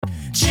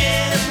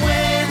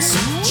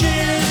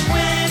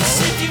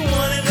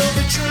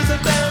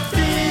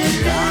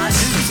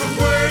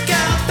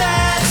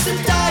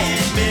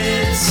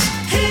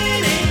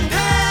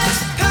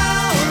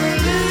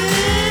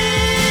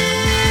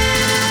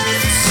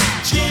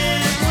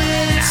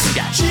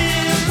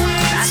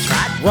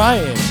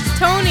Ryan,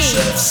 Tony,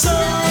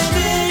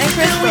 and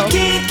Crystal. We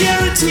can't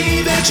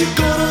guarantee that you're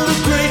gonna look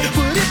great,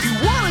 but if you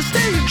wanna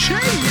stay in shape,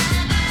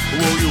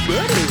 well, you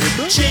better hit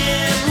the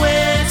Gym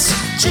Wits.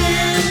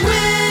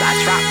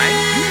 That's right,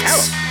 man. Tell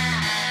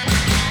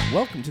 'em.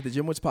 welcome to the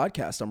Gym Wits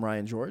podcast. I'm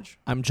Ryan George,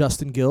 I'm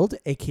Justin Guild,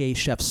 a.k.a.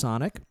 Chef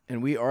Sonic.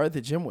 and we are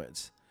the Gym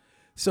Wits.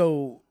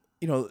 So,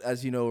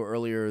 as you know,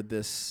 earlier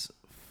this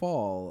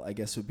fall, I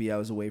guess would be I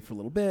was away for a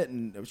little bit,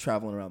 and I was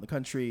traveling around the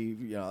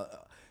country. I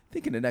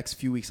think in the next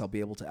few weeks I'll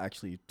be able to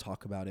actually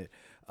talk about it.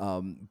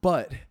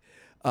 But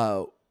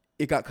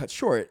it got cut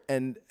short,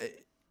 and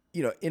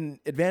in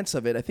advance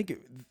of it, I think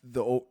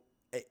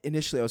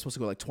initially I was supposed to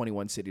go like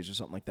 21 cities or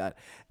something like that,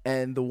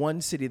 and the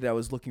one city that I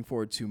was looking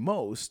forward to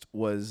most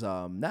was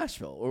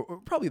Nashville, or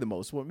probably the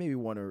most, or maybe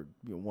one or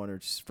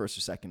first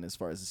or second as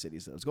far as the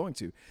cities that I was going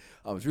to.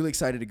 I was really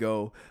excited to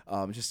go,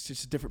 just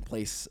a different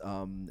place,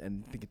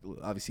 and I think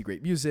obviously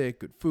great music,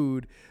 good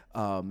food.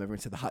 Everyone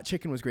said the hot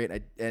chicken was great,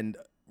 and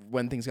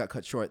when things got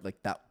cut short,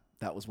 like that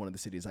was one of the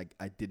cities I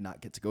did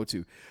not get to go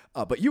to.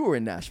 But you were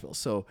in Nashville,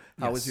 so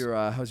how was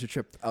your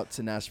trip out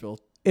to Nashville?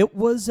 It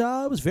was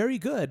very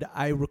good.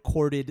 I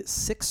recorded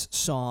 6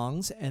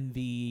 songs, and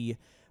the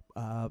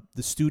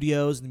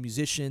studios and the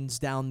musicians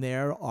down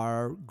there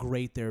are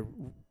great.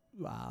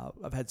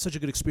 I've had such a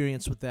good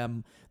experience with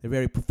them. They're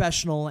very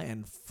professional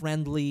and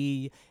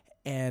friendly,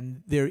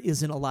 and there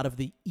isn't a lot of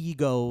the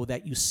ego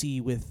that you see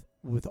with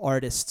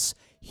artists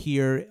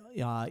here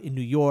in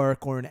New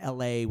York or in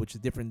LA, which is a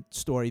different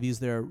story.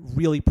 They're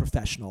really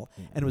professional,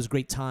 and it was a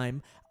great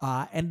time.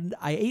 And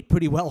I ate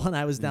pretty well when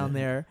I was down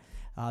there.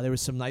 There were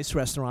some nice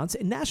restaurants.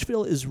 And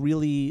Nashville is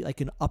really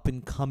like an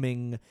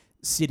up-and-coming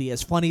city.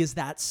 As funny as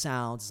that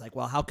sounds, it's like,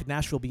 well, how could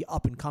Nashville be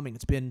up-and-coming?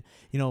 It's been,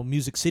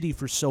 Music City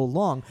for so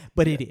long,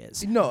 but it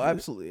is. No,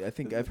 absolutely. I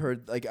think I've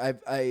heard, like,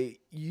 I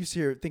used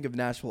to think of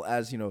Nashville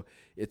as,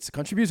 it's a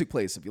country music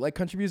place. If you like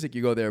country music,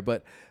 you go there.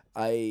 But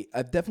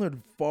I've definitely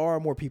heard far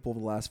more people in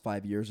the last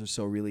 5 years or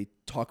so really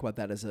talk about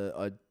that as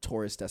a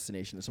tourist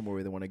destination, or somewhere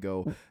where they want to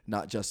go,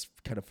 not just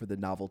kind of for the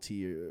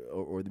novelty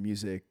or the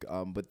music,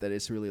 but that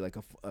it's really like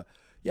an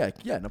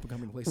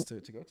up-and-coming place to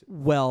go to.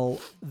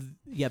 Well,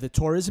 the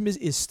tourism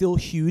is still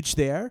huge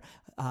there.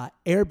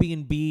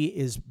 Airbnb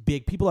is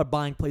big. People are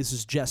buying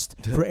places just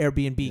for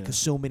Airbnb because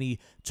so many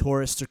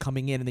tourists are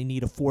coming in and they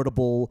need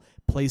affordable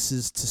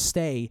places to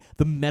stay.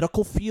 The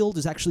medical field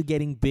is actually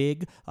getting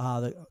big.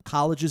 The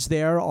colleges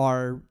there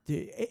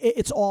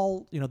it's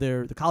all,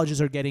 the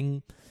colleges are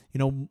getting,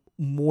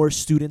 more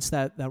students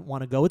that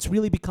want to go. It's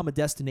really become a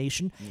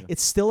destination. Yeah.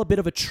 It's still a bit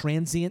of a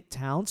transient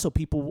town, so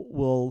people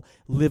will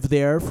live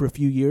there for a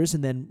few years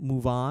and then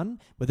move on,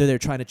 whether they're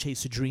trying to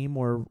chase a dream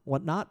or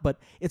whatnot.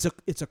 But it's a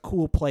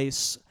cool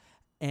place,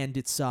 and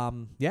it's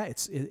certainly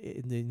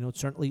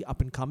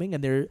up and coming.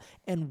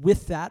 And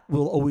with that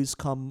will always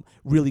come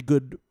really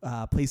good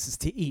places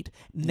to eat.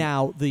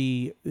 Now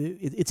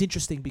it's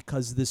interesting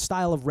because the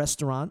style of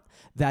restaurant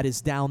that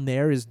is down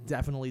there is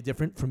definitely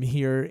different from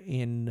here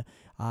in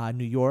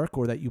New York,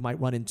 or that you might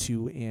run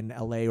into in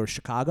LA or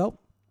Chicago,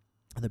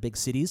 the big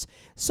cities.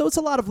 So it's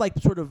a lot of like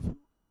sort of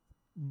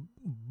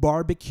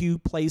barbecue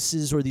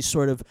places or these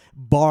sort of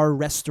bar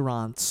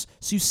restaurants.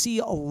 So you see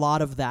a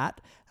lot of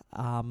that.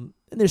 And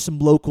there's some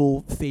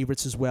local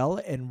favorites as well.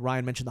 And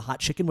Ryan mentioned the hot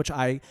chicken, which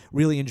I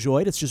really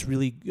enjoyed. It's just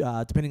really,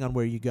 depending on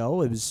where you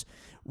go, it was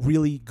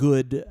really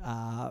good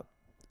hot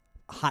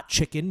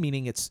chicken,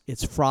 meaning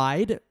it's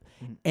fried.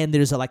 And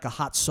there's a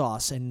hot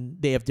sauce,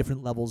 and they have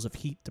different levels of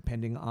heat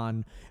depending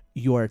on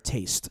your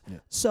taste. Yeah.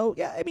 So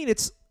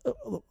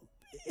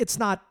it's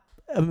not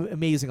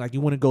amazing. Like,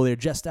 you wouldn't go there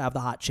just to have the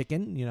hot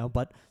chicken,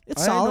 but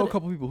it's solid. I know a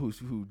couple people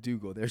who do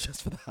go there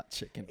just for the hot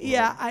chicken.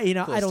 Yeah, I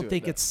don't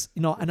think it's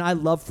and I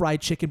love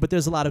fried chicken, but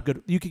there's a lot of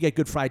good. You could get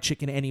good fried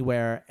chicken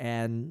anywhere,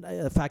 and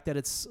the fact that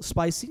it's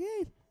spicy,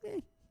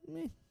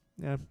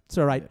 yeah, it's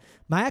all right. Yeah.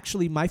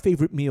 My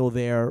favorite meal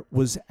there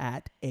was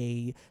at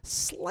a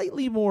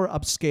slightly more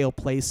upscale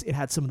place. It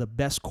had some of the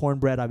best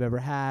cornbread I've ever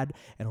had,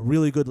 and a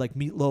really good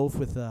meatloaf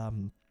with a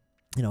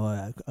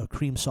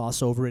cream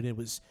sauce over it. It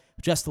was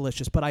just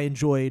delicious. But I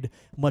enjoyed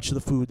much of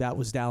the food that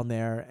was down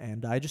there,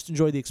 and I just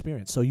enjoyed the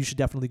experience. So you should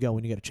definitely go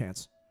when you get a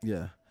chance.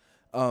 Yeah.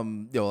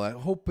 I'm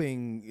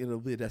hoping it'll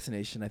be a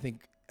destination. I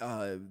think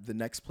the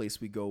next place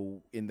we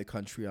go in the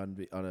country on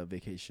a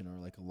vacation or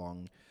like a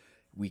long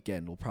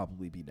weekend will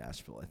probably be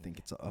Nashville. I think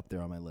it's up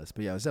there on my list.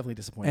 But yeah, I was definitely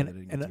disappointed that I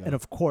didn't get to go. And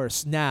of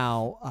course,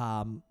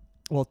 now,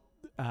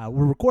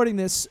 we're recording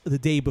this the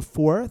day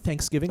before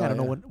Thanksgiving. I don't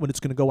know when it's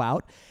going to go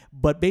out.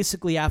 But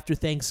basically after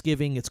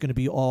Thanksgiving, it's going to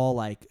be all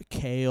like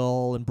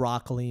kale and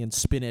broccoli and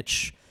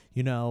spinach,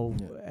 and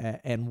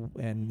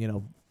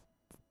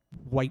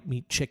white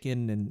meat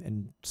chicken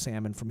and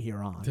salmon from here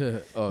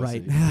on.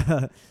 Right.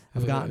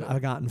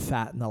 I've gotten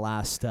fat in the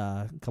last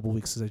couple of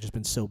weeks because I've just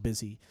been so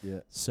busy. Yeah.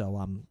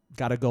 So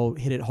got to go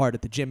hit it hard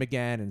at the gym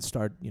again and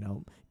start,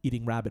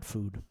 eating rabbit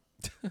food.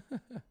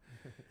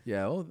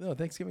 Yeah. Well, no,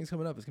 Thanksgiving's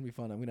coming up. It's gonna be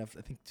fun. I'm gonna have,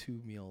 I think,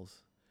 2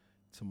 meals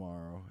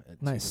tomorrow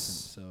at nice.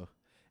 So,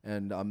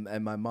 and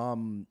my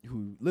mom,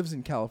 who lives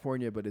in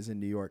California but is in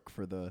New York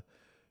for the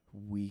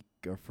week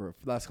or for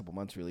the last couple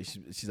months, really.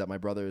 She's at my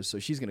brother's, so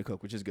she's gonna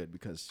cook, which is good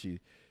because she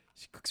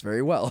cooks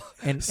very well.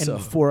 And So-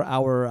 and for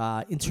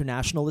our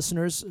international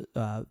listeners,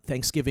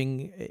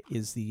 Thanksgiving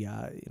is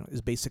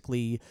is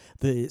basically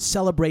the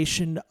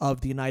celebration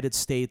of the United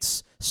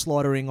States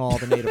slaughtering all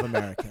the Native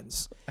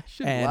Americans. I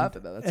shouldn't laugh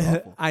at that. That's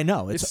awful. I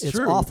know it's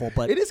true. awful,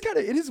 but it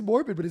is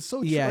morbid, but it's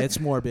so true. yeah, Like, it's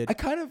morbid. I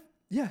kind of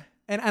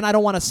And I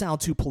don't want to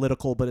sound too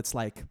political, but it's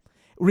like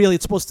really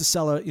it's supposed to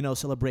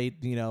celebrate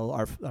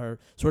our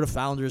sort of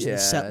founders and the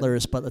Yeah.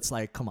 settlers, but it's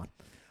like come on.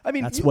 I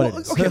mean, That's what it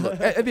is. Okay,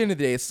 look, at the end of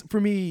the day, for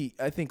me,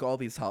 I think all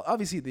these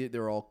obviously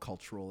they're all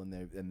cultural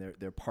and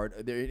they're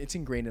part. It's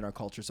ingrained in our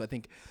culture. So I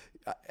think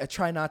I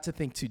try not to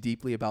think too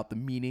deeply about the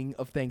meaning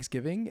of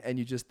Thanksgiving, and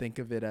you just think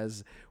of it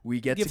as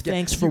we get Give together.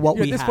 thanks for what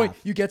we At this have. point,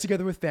 you get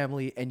together with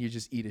family and you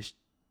just eat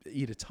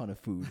a ton of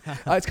food.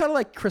 It's kind of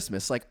like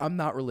Christmas. Like I'm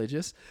not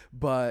religious,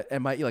 but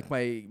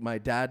my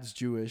dad's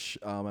Jewish.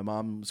 My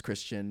mom's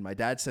Christian. My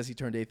dad says he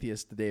turned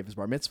atheist the day of his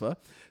bar mitzvah.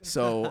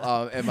 So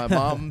and my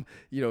mom,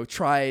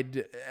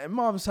 tried. And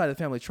mom's side of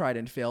the family tried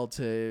and failed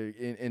to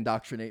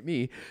indoctrinate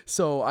me.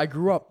 So I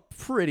grew up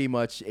pretty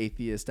much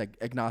atheist,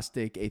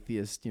 agnostic,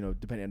 atheist.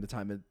 Depending on the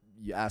time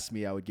you asked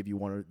me, I would give you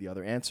one or the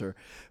other answer.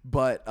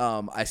 But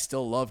I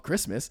still love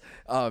Christmas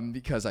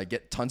because I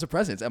get tons of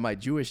presents. And my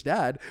Jewish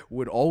dad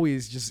would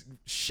always just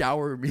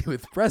shower me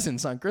with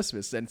presents on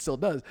Christmas and still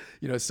does.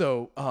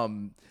 So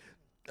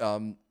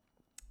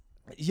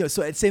it's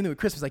same thing with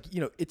Christmas. Like,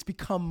 it's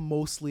become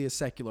mostly a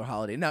secular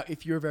holiday. Now,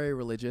 if you're very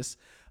religious,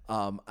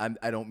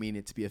 I don't mean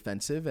it to be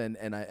offensive.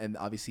 And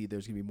obviously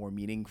there's going to be more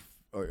meaning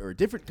or a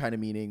different kind of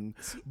meaning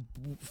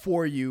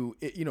for you,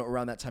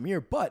 around that time of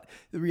year. But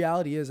the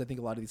reality is, I think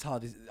a lot of these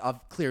holidays,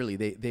 clearly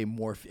they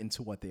morph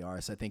into what they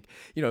are. So I think,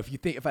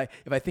 if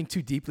I think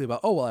too deeply about,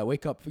 I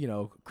wake up,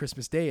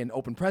 Christmas Day and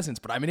open presents,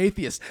 but I'm an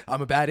atheist,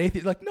 I'm a bad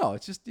atheist. Like, no,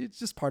 it's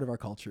just part of our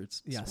culture.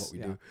 It's what we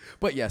do.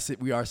 But yes,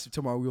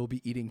 tomorrow we will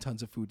be eating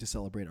tons of food to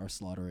celebrate our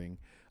slaughtering.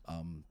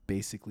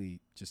 Basically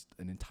just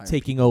an entire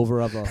Taking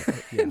over of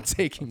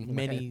taking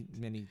many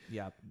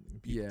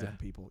different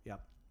people. Yeah.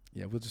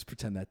 Yeah, we'll just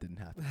pretend that didn't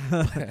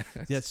happen.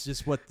 That's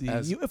just what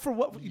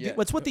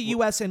what the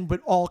U.S. and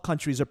but all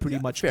countries are pretty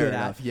much good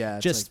enough. at. Yeah,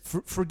 just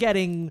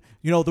forgetting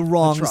the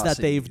wrongs that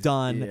they've Atrocities.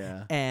 done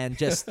Yeah. and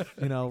just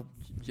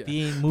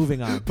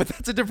moving on. But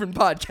that's a different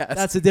podcast.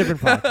 That's a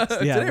different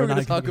podcast. Yeah, Today we're going to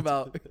not talk gonna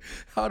about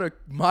how to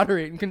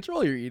moderate and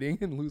control your eating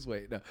and lose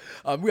weight. No.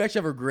 We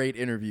actually have a great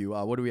interview.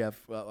 What do we have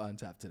on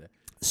tap today?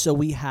 So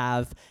we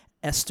have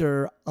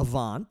Esther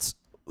Avant,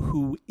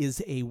 who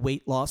is a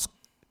weight loss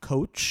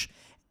coach.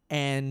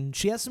 And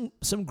she has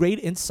some great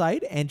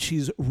insight, and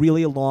she's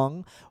really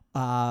along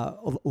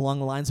the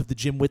lines of the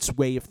Jim Witt's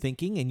way of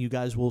thinking, and you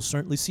guys will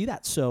certainly see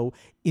that. So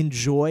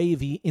enjoy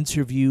the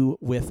interview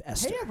with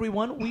Esther. Hey,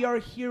 everyone. We are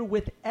here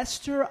with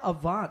Esther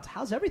Avant.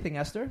 How's everything,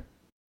 Esther?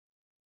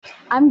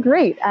 I'm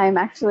great. I'm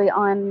actually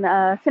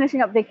on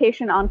finishing up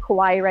vacation on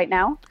Kauai right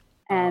now,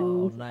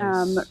 and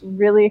nice.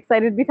 Really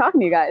excited to be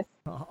talking to you guys.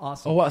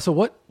 Awesome. Oh, wow. So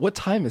what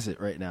time is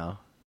it right now?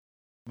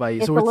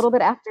 It's a little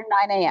bit after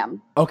 9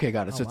 a.m. Okay,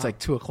 got it. So it's wow. like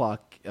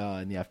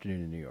 2:00 in the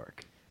afternoon in New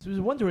York. So I was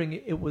wondering,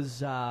 it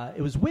was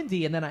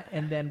windy, and then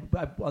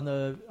on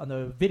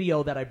the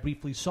video that I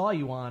briefly saw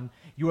you on,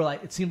 you were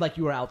like, it seemed like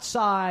you were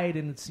outside,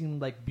 and it seemed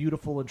like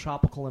beautiful and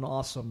tropical and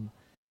awesome.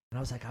 And I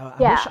was like, I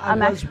wish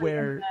I was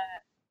where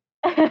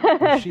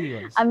she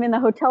was. I'm in the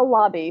hotel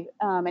lobby,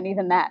 and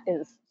even that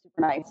is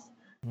super nice.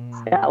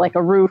 It's got like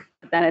a roof,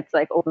 but then it's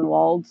like open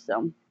walled.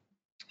 So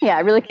yeah, I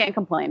really can't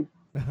complain.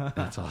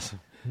 That's awesome.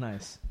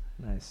 Nice.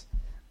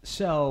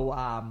 So,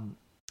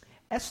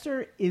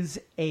 Esther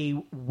is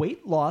a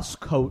weight loss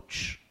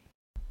coach,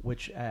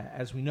 which,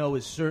 as we know,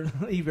 is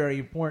certainly very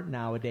important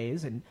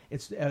nowadays, and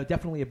it's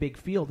definitely a big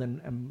field,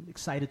 and I'm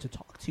excited to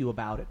talk to you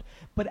about it.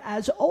 But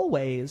as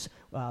always,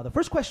 the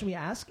first question we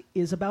ask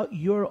is about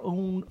your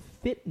own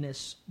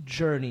fitness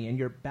journey and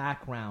your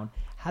background.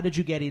 How did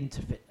you get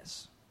into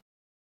fitness?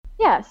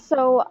 Yeah,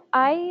 so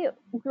I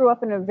grew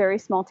up in a very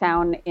small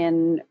town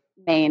in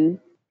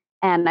Maine.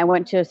 And I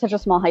went to such a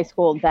small high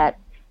school that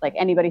like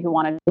anybody who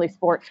wanted to play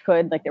sports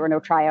could, like there were no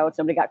tryouts,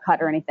 nobody got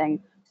cut or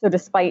anything. So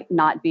despite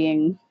not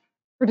being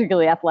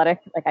particularly athletic,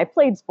 like I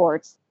played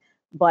sports,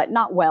 but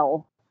not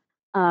well.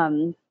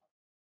 Reminds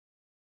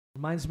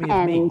me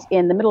of me. And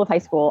in the middle of high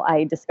school,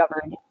 I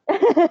discovered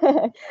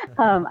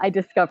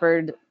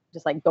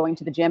just like going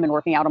to the gym and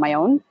working out on my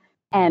own,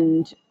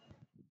 and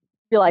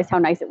realized how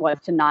nice it was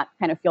to not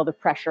kind of feel the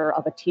pressure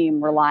of a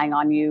team relying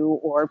on you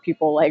or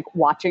people like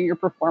watching your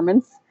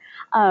performance.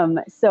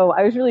 So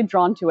I was really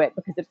drawn to it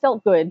because it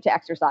felt good to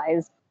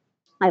exercise.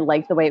 I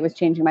liked the way it was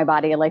changing my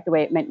body. I liked the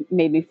way it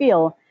made me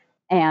feel.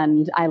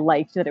 And I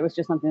liked that it was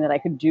just something that I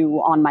could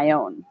do on my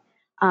own.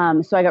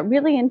 So I got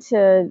really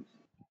into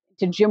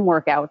gym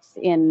workouts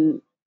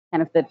in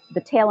kind of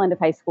the tail end of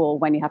high school,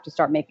 when you have to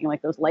start making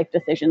like those life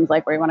decisions,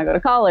 like where you want to go to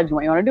college and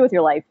what you want to do with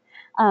your life.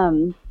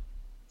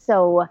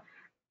 So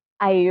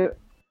I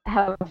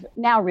have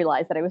now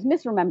realized that I was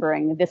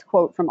misremembering this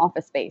quote from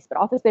Office Space, but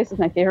Office Space was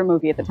my favorite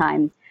movie at the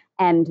time.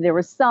 And there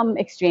was some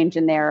exchange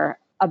in there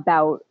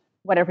about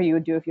whatever you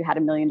would do if you had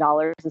 $1 million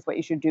is what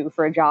you should do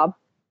for a job.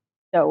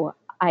 So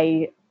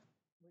I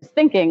was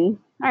thinking,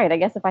 all right, I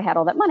guess if I had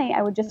all that money,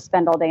 I would just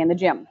spend all day in the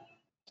gym,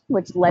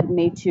 which led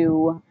me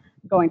to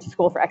going to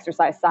school for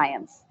exercise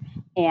science.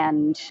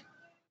 And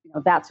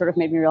that sort of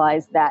made me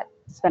realize that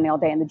spending all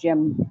day in the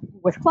gym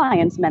with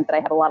clients meant that I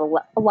had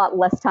a lot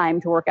less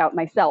time to work out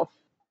myself.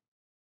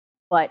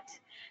 But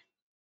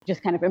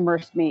just kind of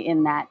immersed me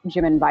in that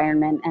gym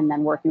environment, and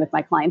then working with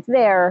my clients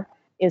there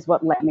is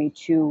what led me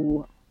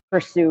to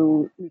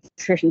pursue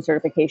nutrition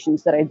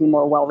certifications so that I'd be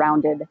more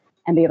well-rounded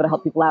and be able to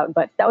help people out.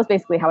 But that was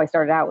basically how I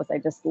started out. Was I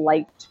just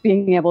liked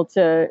being able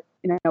to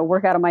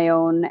work out on my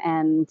own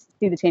and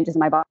see the changes in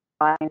my body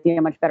and see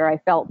how much better I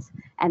felt,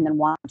 and then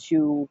want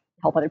to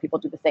help other people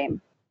do the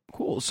same.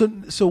 Cool.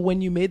 So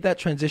when you made that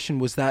transition,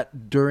 was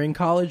that during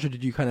college, or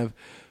did you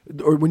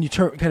or when you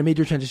kind of made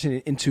your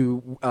transition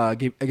into, I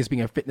guess,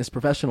 being a fitness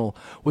professional,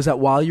 was that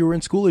while you were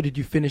in school, or did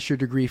you finish your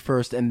degree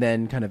first and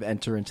then kind of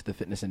enter into the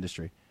fitness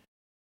industry?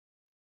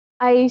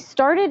 I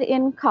started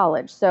in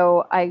college.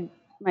 So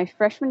my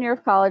freshman year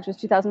of college was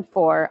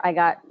 2004. I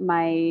got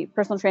my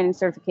personal training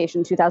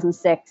certification in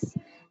 2006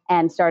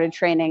 and started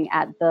training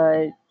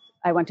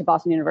I went to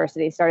Boston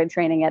University, started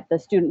training at the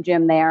student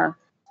gym there.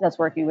 That's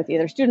working with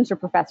either students or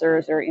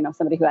professors or,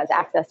 somebody who has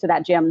access to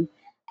that gym.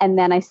 And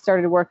then I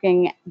started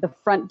working the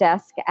front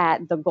desk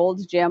at the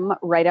Gold's Gym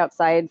right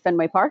outside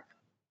Fenway Park.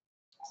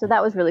 So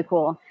that was really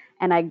cool.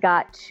 And I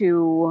got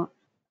to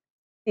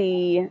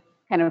see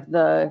kind of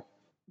the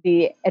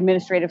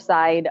administrative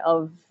side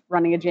of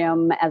running a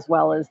gym as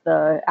well as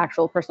the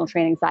actual personal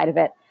training side of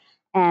it.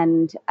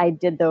 And I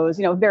did those,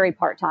 very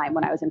part-time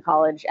when I was in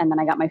college. And then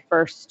I got my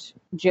first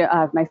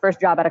job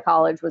out of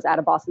college was at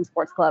a Boston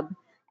sports club.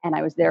 And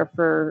I was there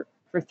for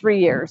 3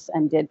 years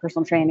and did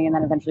personal training, and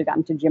then eventually got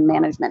into gym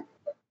management.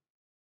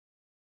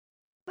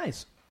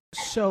 Nice.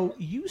 So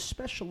you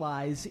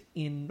specialize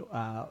in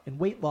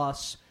weight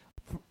loss,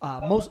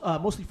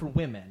 mostly for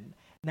women.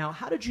 Now,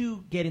 how did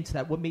you get into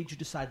that? What made you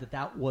decide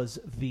that was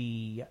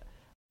the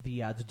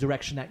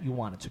direction that you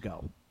wanted to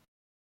go?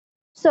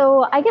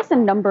 So I guess a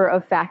number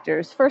of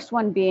factors. First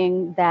one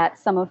being that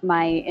some of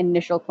my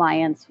initial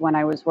clients when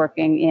I was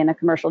working in a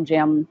commercial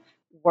gym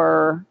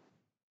were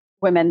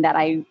women that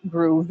I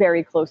grew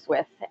very close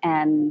with,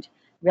 and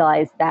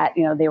realized that,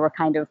 they were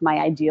kind of my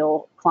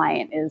ideal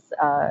client is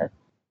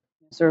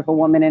sort of a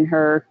woman in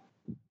her,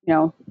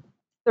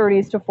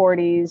 30s to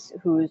 40s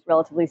who's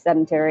relatively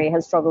sedentary,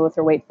 has struggled with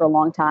her weight for a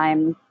long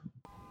time,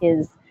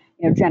 is,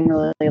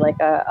 generally like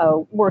a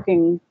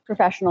working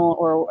professional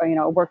or,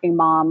 a working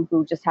mom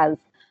who just has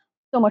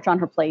so much on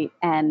her plate.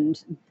 And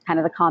kind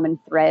of the common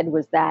thread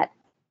was that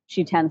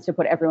she tends to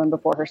put everyone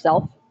before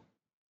herself.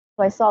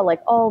 So I saw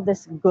like all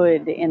this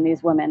good in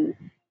these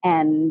women,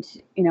 and,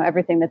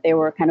 everything that they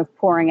were kind of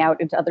pouring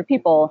out into other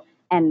people,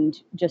 and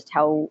just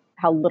how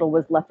little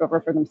was left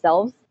over for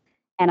themselves.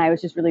 And I was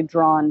just really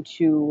drawn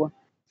to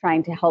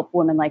trying to help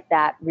women like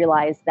that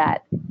realize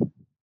that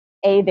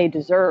A, they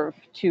deserve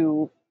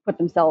to put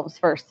themselves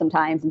first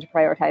sometimes and to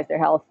prioritize their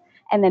health,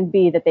 and then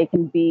B, that they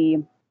can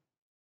be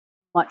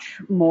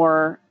much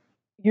more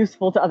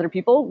useful to other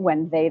people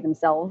when they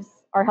themselves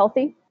are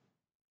healthy.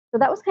 So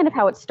that was kind of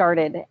how it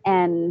started.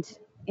 And,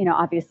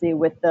 obviously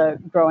with the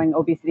growing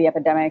obesity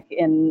epidemic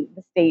in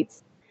the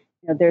States,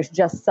 there's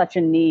just such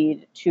a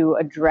need to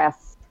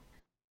address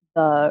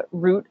the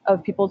root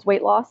of people's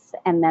weight loss,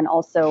 and then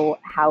also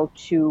how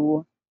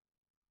to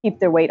keep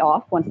their weight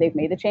off once they've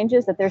made the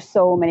changes, that there's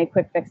so many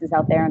quick fixes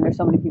out there. And there's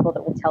so many people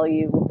that will tell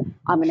you,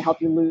 I'm going to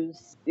help you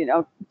lose,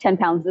 10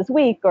 pounds this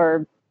week,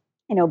 or,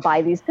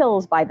 buy these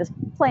pills, buy this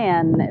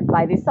plan,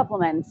 buy these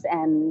supplements,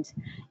 and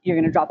you're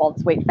going to drop all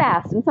this weight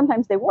fast. And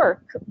sometimes they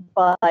work,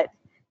 but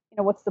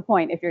what's the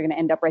point if you're going to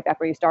end up right back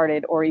where you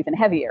started, or even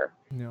heavier?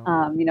 No.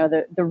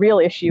 The real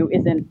issue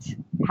isn't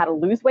how to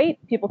lose weight.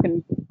 People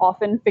can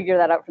often figure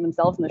that out for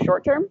themselves in the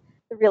short term.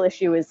 The real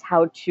issue is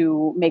how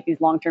to make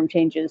these long-term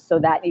changes so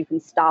that you can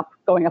stop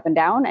going up and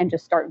down and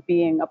just start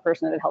being a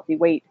person at a healthy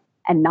weight,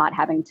 and not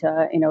having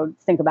to,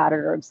 think about it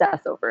or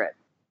obsess over it.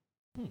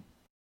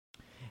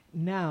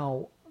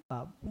 Now,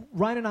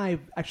 Ryan and I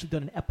have actually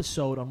done an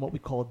episode on what we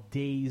call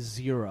Day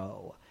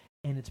Zero.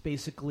 And it's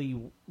basically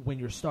when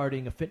you're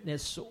starting a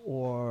fitness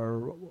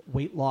or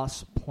weight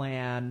loss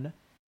plan,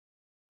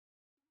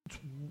 it's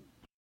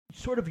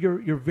sort of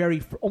your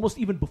very, almost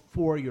even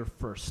before your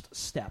first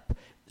step.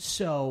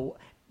 So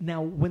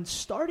now when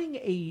starting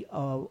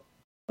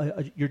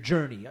your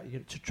journey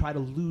to try to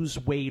lose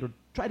weight or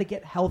try to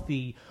get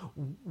healthy,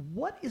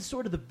 what is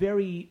sort of the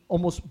very,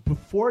 almost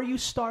before you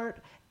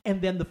start,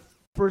 and then the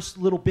first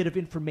little bit of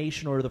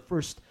information or the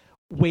first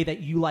way that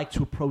you like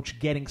to approach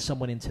getting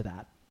someone into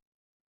that?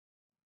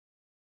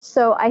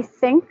 So I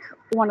think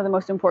one of the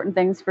most important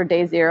things for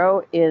Day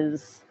Zero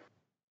is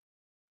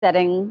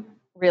setting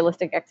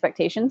realistic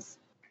expectations.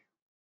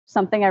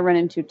 Something I run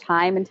into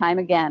time and time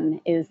again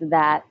is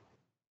that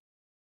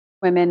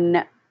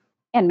women,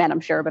 and men, I'm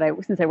sure,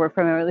 but since I work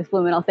primarily with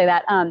women, I'll say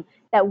that,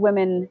 that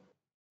women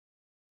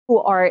who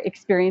are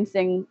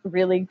experiencing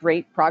really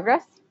great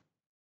progress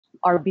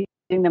are being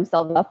beating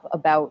themselves up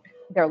about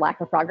their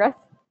lack of progress.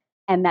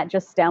 And that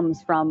just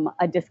stems from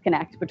a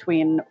disconnect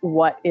between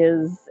what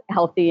is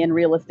healthy and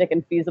realistic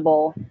and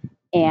feasible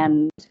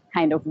and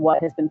kind of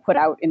what has been put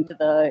out into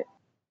the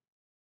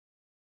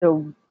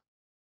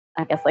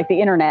I guess like the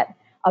internet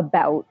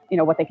about,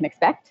 what they can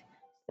expect.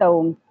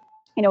 So,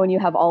 when you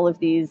have all of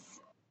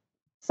these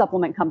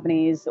supplement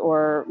companies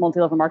or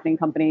multi-level marketing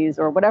companies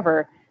or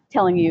whatever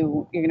telling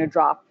you you're going to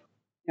drop,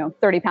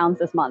 30 pounds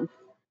this month,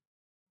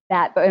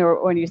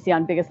 or when you see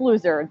on Biggest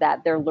Loser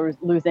that they're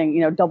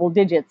losing, double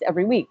digits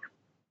every week,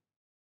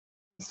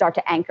 we start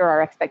to anchor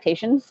our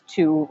expectations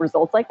to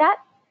results like that,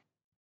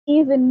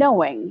 even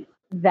knowing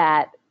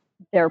that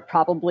they're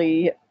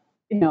probably,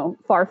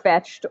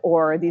 far-fetched,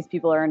 or these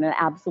people are in an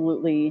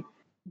absolutely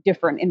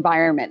different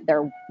environment.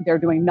 They're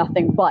doing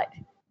nothing but,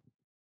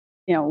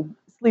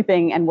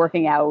 sleeping and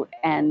working out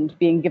and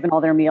being given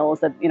all their meals,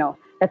 that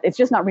it's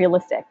just not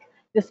realistic.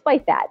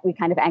 Despite that, we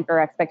kind of anchor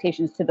our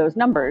expectations to those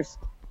numbers.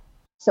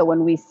 So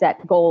when we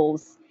set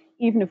goals,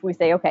 even if we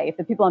say, okay, if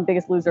the people on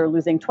Biggest Loser are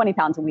losing 20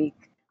 pounds a week,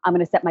 I'm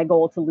going to set my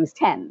goal to lose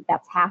 10.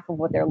 That's half of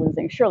what they're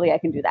losing. Surely I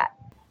can do that.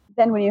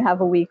 Then when you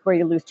have a week where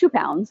you lose 2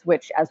 pounds,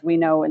 which, as we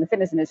know in the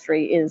fitness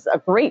industry, is a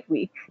great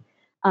week,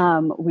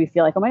 we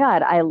feel like, oh my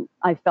God,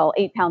 I fell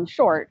 8 pounds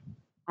short.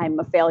 I'm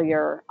a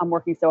failure. I'm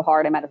working so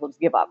hard. I might as well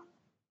just give up.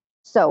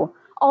 So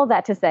all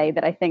that to say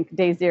that I think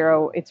day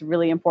zero, it's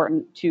really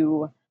important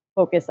to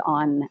focus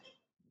on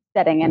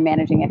setting and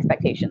managing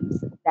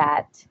expectations.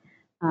 That,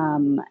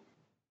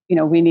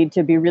 we need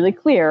to be really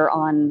clear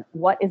on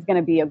what is going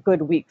to be a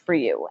good week for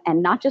you,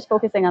 and not just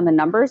focusing on the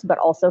numbers, but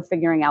also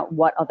figuring out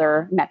what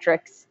other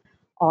metrics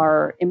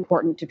are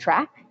important to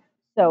track.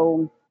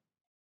 So,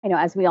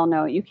 as we all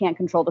know, you can't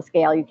control the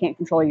scale, you can't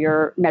control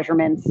your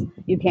measurements,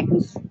 you can't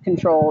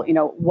control,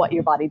 what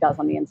your body does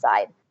on the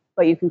inside,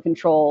 but you can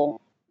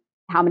control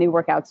how many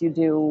workouts you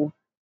do,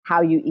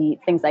 how you eat,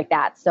 things like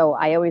that. So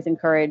I always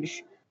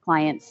encourage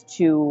clients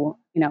to,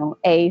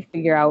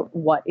 figure out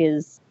what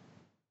is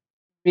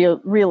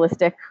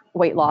realistic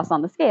weight loss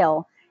on the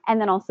scale.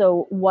 And then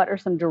also, what are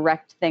some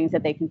direct things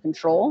that they can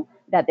control,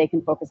 that they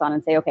can focus on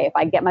and say, okay, if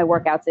I get my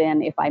workouts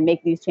in, if I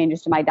make these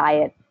changes to my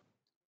diet,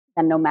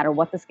 then no matter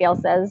what the scale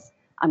says,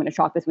 I'm going to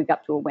chalk this week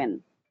up to a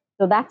win.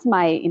 So that's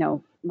my,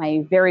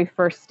 my very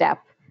first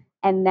step.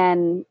 And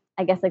then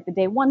I guess like the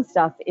day one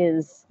stuff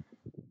is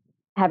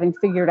having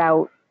figured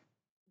out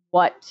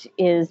what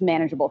is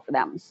manageable for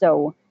them.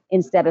 So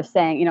instead of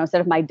saying,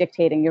 instead of my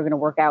dictating, you're going to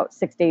work out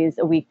 6 days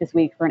a week this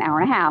week for an hour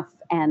and a half,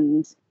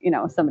 and,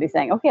 somebody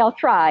saying, okay, I'll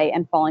try,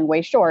 and falling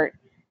way short,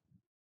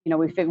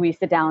 we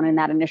sit down in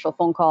that initial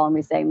phone call and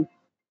we say, all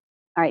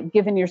right,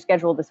 given your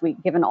schedule this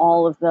week, given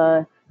all of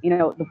the,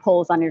 the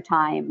pulls on your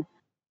time,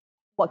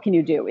 what can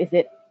you do? Is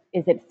it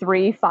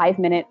 3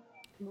 5-minute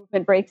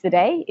movement breaks a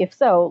day? If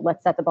so,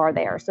 let's set the bar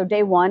there. So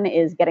day one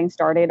is getting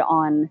started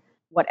on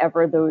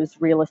whatever those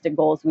realistic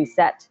goals we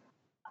set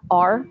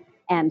are,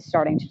 and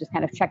starting to just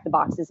kind of check the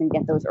boxes and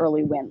get those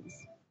early wins.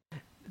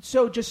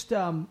 So just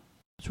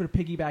sort of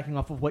piggybacking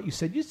off of what you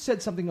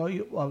said something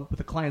with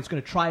the client's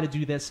going to try to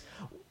do this.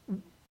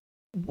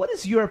 What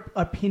is your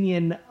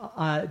opinion,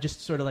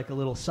 just sort of like a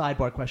little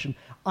sidebar question,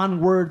 on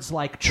words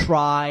like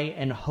try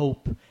and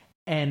hope,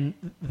 and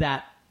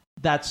that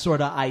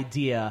sort of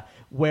idea,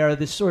 where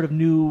this sort of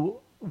new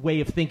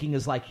way of thinking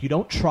is like, you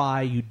don't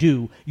try, you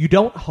do. You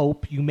don't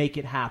hope, you make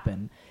it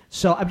happen.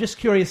 So I'm just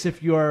curious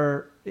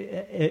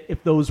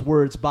if those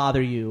words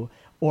bother you,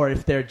 or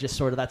if they're just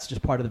sort of, that's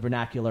just part of the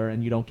vernacular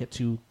and you don't get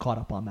too caught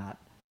up on that.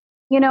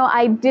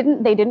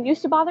 They didn't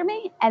used to bother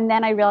me. And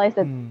then I realized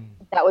that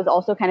that was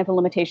also kind of a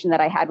limitation that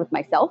I had with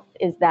myself,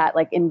 is that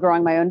like in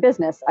growing my own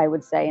business, I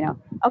would say,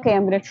 okay,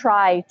 I'm going to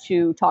try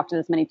to talk to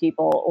this many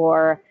people,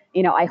 or,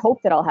 I hope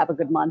that I'll have a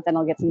good month and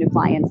I'll get some new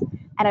clients.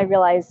 And I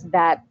realized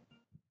that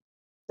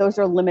those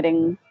are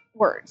limiting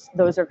words.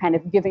 Those are kind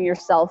of giving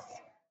yourself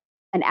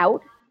an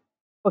out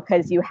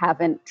because you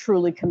haven't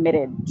truly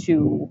committed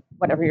to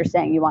whatever you're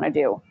saying you want to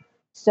do.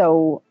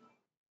 So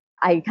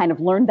I kind of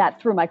learned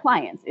that through my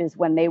clients, is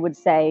when they would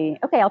say,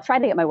 okay, I'll try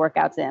to get my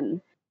workouts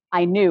in,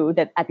 I knew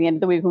that at the end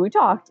of the week when we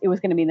talked, it was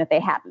going to mean that they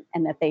hadn't,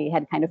 and that they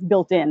had kind of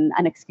built in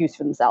an excuse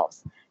for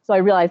themselves. So I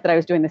realized that I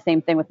was doing the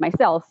same thing with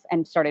myself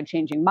and started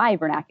changing my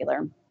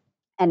vernacular.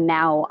 And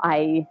now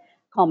I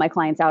call my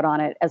clients out on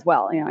it as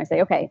well. I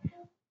say, okay,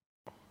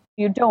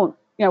 we're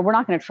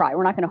not going to try.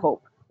 We're not going to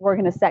hope. We're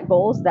going to set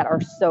goals that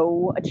are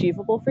so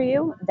achievable for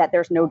you that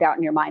there's no doubt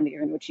in your mind that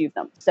you're going to achieve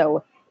them.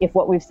 So if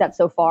what we've set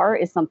so far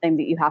is something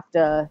that you have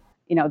to,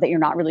 that you're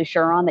not really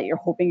sure on, that you're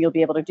hoping you'll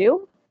be able to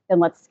do, then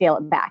let's scale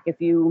it back. If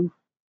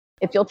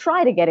you'll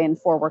try to get in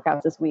 4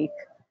 workouts this week,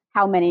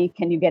 how many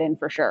can you get in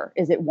for sure?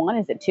 Is it 1?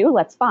 Is it 2?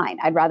 That's fine.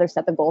 I'd rather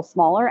set the goal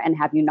smaller and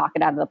have you knock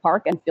it out of the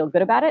park and feel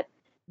good about it,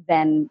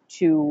 than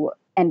to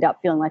end up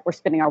feeling like we're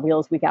spinning our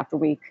wheels week after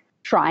week,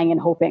 trying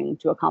and hoping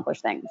to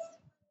accomplish things.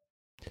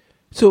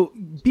 So,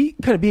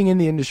 being in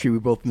the industry, we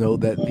both know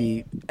that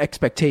the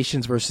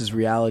expectations versus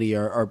reality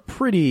are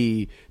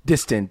pretty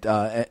distant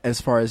as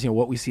far as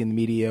what we see in the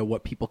media,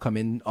 what people come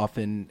in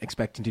often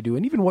expecting to do,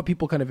 and even what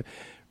people kind of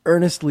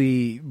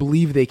earnestly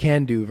believe they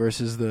can do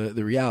versus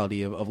the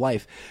reality of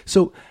life.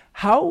 So,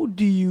 how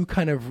do you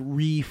kind of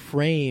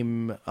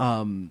reframe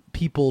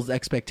people's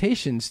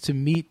expectations to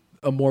meet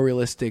a more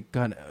realistic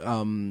kind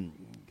of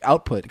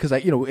output? Because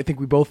I think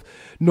we both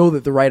know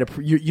that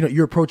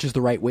your approach is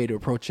the right way to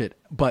approach it.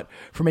 But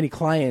for many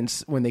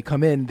clients, when they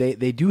come in,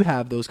 they do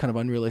have those kind of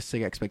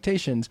unrealistic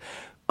expectations.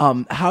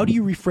 How do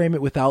you reframe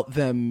it without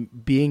them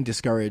being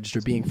discouraged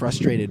or being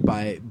frustrated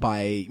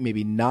by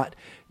maybe not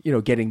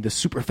getting the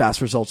super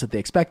fast results that they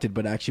expected,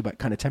 but actually by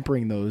kind of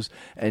tempering those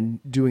and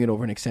doing it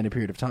over an extended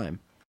period of time?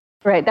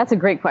 Right. That's a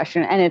great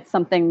question. And it's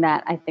something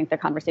that I think the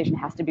conversation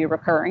has to be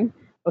recurring,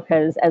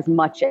 because as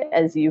much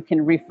as you can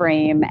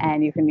reframe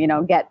and you can,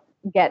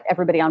 get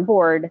everybody on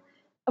board,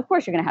 of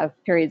course you're going to have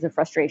periods of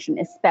frustration,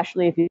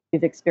 especially if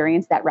you've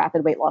experienced that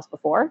rapid weight loss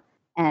before.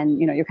 And,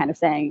 you're kind of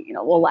saying,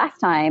 well, last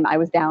time I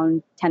was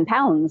down 10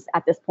 pounds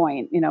at this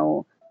point,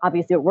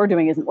 obviously what we're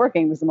doing isn't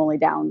working because I'm only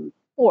down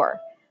 4.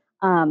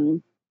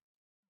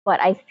 But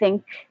I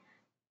think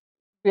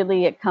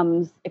really it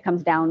comes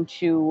down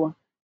to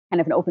kind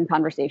of an open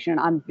conversation.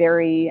 I'm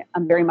very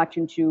much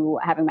into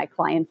having my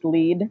clients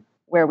lead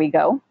where we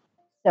go.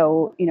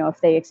 So,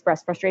 if they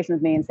express frustration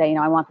with me and say,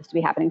 I want this to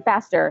be happening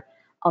faster,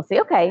 I'll say,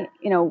 okay,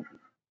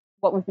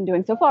 what we've been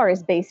doing so far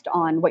is based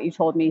on what you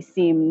told me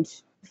seemed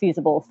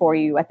feasible for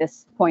you at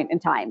this point in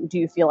time. Do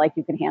you feel like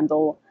you can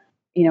handle,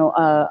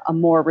 a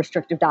more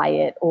restrictive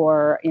diet,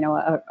 or,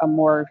 a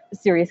more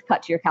serious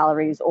cut to your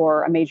calories,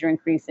 or a major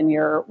increase in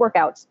your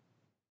workouts?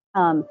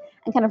 And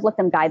kind of let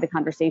them guide the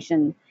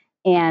conversation.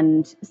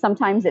 And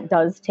sometimes it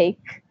does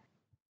take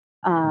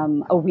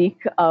a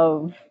week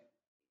of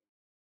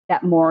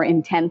that more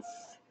intense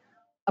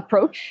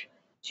approach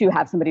to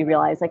have somebody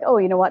realize, like, oh,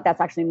 you know what, that's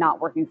actually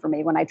not working for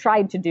me. When I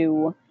tried to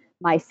do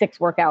my 6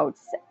 workouts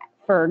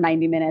for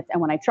 90 minutes,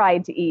 and when I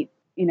tried to eat,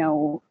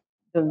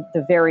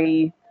 the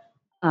very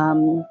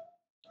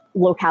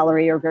low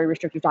calorie or very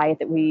restrictive diet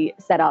that we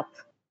set up,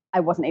 I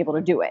wasn't able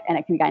to do it. And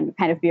it can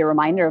kind of be a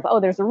reminder of, oh,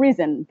 there's a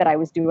reason that I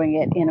was doing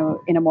it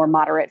in a more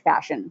moderate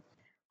fashion.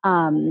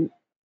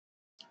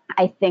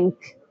 I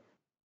think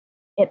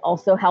it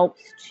also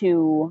helps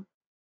to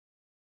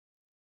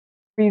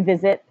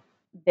revisit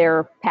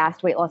their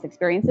past weight loss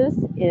experiences.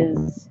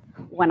 Is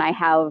when I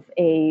have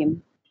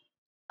an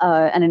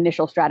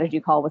initial strategy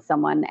call with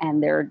someone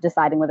and they're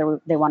deciding whether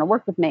they want to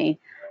work with me,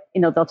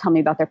 they'll tell me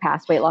about their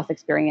past weight loss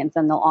experience,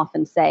 and they'll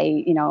often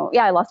say,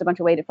 yeah, I lost a bunch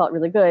of weight. It felt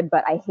really good,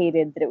 but I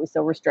hated that it was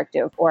so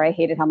restrictive, or I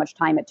hated how much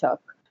time it took,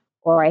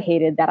 or I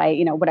hated that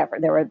whatever.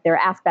 There are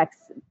aspects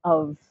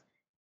of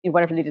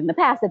whatever they did in the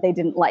past that they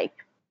didn't like.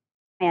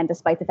 And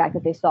despite the fact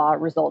that they saw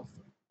results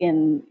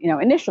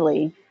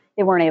initially,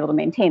 they weren't able to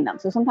maintain them.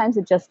 So sometimes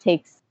it just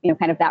takes,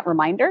 kind of that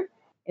reminder.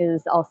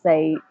 Is I'll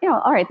say,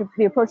 all right,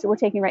 the approach that we're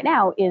taking right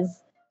now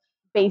is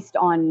based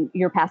on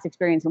your past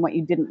experience and what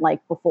you didn't like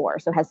before.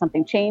 So has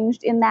something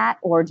changed in that?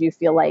 Or do you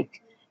feel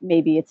like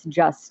maybe it's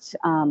just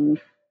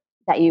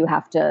that you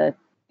have to,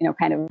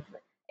 kind of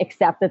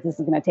accept that this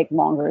is going to take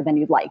longer than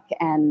you'd like?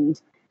 And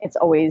it's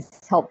always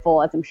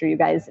helpful, as I'm sure you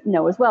guys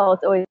know as well,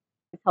 it's always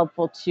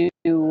helpful to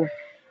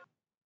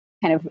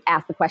kind of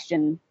ask the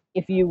question,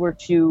 if you were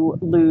to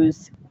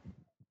lose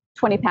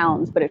 20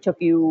 pounds, but it took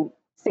you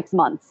 6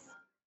 months,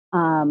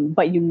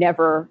 but you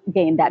never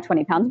gained that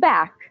 20 pounds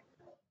back,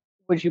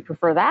 would you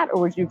prefer that?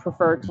 Or would you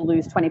prefer to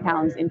lose 20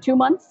 pounds in 2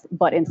 months,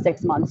 but in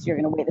 6 months, you're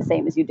going to weigh the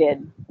same as you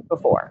did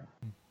before?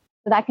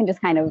 So that can just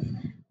kind of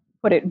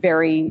put it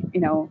very,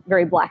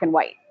 very black and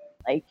white.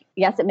 Like,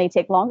 yes, it may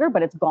take longer,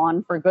 but it's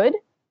gone for good.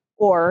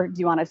 Or do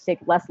you want to take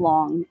less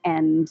long,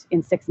 and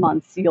in 6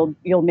 months, you'll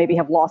maybe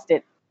have lost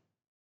it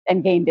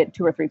and gained it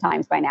 2 or 3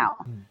 times by now.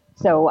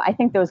 So I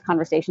think those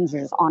conversations are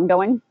just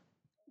ongoing,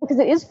 because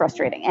it is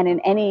frustrating. And in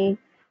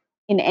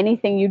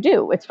anything you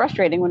do, it's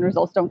frustrating when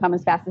results don't come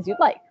as fast as you'd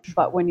like.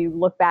 But when you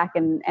look back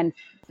and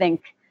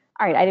think,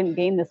 all right, I didn't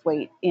gain this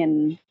weight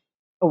in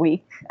a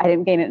week, I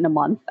didn't gain it in a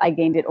month, I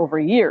gained it over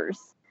years.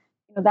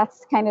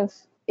 That's kind of,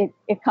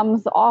 it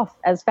comes off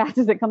as fast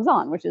as it comes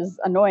on, which is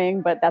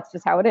annoying, but that's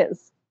just how it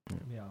is.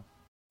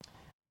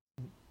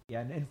 Yeah,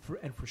 and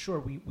for sure,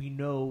 we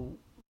know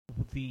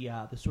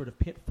the sort of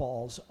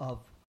pitfalls of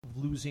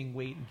losing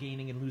weight and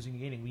gaining and losing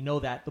and gaining. We know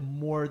that the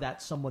more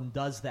that someone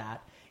does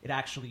that, it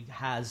actually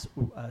has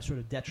sort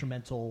of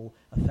detrimental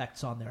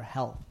effects on their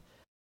health.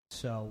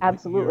 So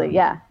absolutely,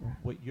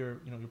 what you're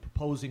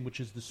proposing, which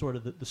is the sort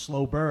of the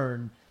slow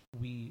burn,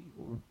 we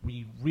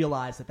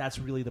realize that that's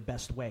really the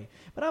best way.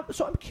 But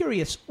I'm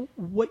curious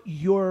what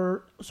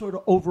your sort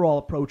of overall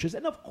approach is.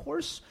 And of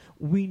course,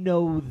 we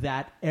know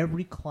that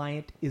every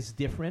client is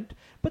different.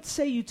 But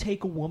say you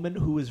take a woman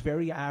who is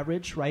very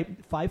average,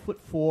 right,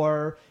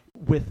 5'4",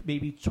 with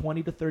maybe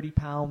 20 to 30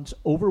 pounds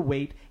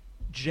overweight,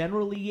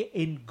 generally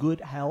in good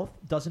health,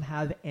 doesn't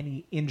have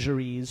any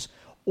injuries,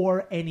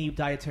 or any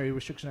dietary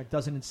restriction, like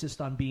doesn't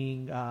insist on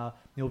being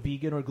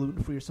vegan or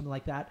gluten free or something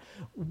like that.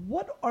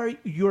 What are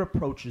your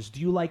approaches? Do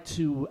you like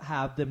to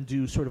have them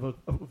do sort of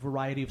a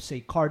variety of,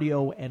 say,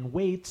 cardio and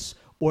weights,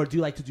 or do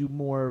you like to do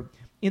more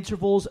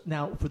intervals?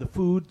 Now, for the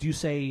food, do you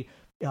say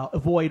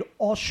avoid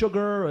all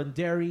sugar and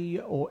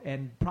dairy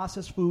and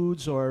processed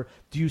foods, or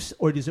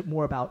is it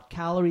more about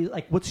calories?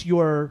 Like, what do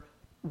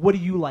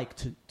you like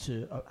to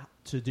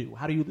do?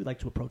 How do you like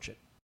to approach it?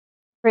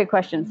 Great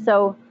question.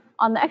 So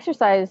on the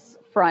exercise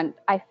front,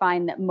 I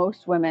find that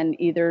most women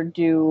either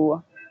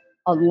do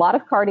a lot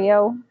of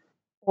cardio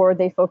or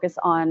they focus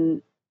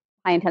on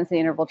high intensity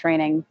interval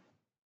training,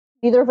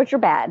 neither of which are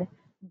bad,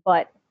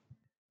 but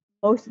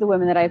most of the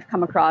women that I've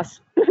come across,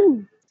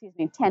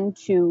 tend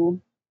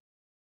to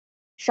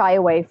shy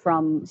away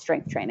from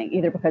strength training,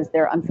 either because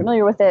they're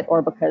unfamiliar with it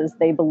or because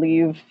they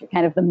believe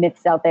kind of the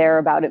myths out there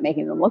about it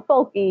making them look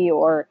bulky,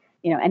 or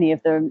any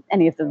of the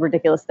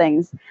ridiculous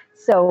things.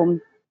 So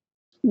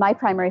my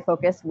primary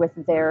focus with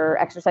their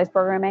exercise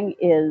programming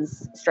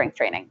is strength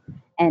training,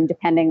 and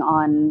depending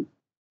on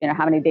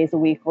how many days a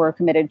week we're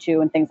committed to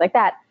and things like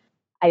that,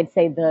 I'd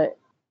say the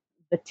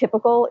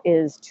typical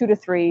is 2 to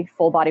 3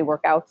 full body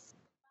workouts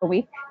a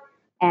week.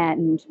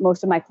 And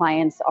most of my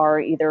clients are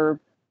either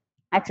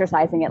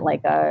exercising at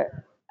like an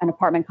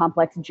apartment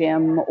complex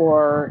gym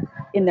or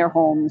in their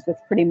homes with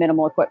pretty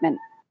minimal equipment.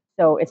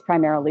 So it's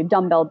primarily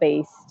dumbbell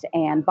based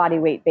and body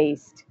weight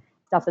based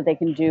stuff that they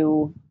can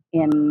do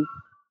in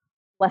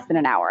less than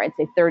an hour. I'd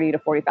say 30 to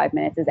 45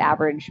 minutes is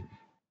average.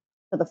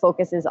 So the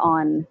focus is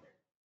on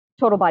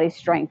total body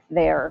strength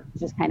there,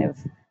 just kind of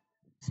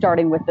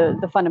starting with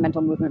the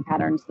fundamental movement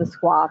patterns, the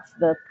squats,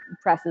 the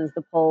presses,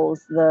 the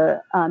pulls,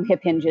 the hip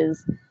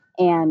hinges,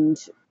 and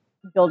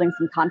building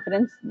some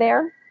confidence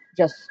there.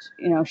 Just,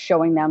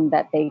 showing them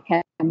that they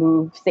can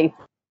move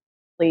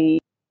safely,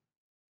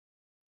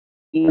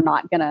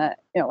 not gonna,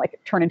 like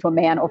turn into a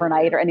man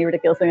overnight or any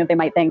ridiculous thing that they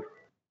might think.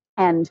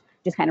 And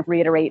just kind of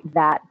reiterate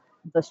that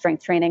the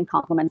strength training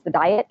complements the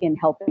diet in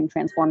helping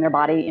transform their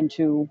body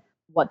into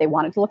what they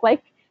want it to look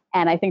like.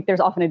 And I think there's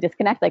often a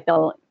disconnect. Like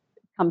they'll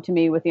come to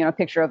me with, a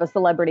picture of a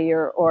celebrity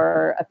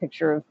or a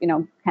picture of,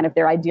 kind of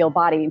their ideal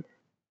body.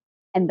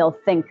 And they'll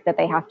think that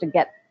they have to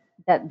get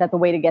that the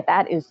way to get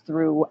that is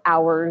through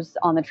hours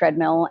on the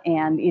treadmill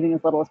and eating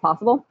as little as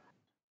possible.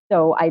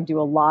 So I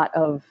do a lot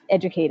of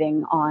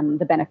educating on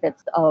the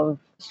benefits of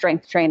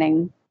strength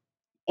training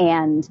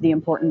and the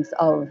importance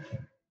of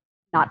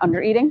not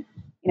undereating.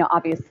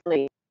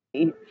 Obviously,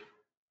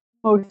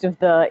 most of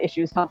the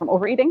issues come from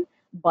overeating,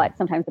 but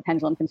sometimes the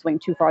pendulum can swing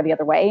too far the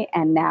other way.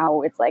 And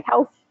now it's like,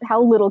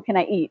 how little can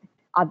I eat?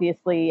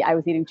 Obviously, I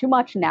was eating too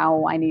much.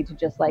 Now I need to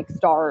just like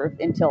starve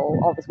until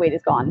all this weight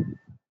is gone.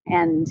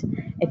 And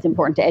it's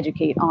important to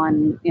educate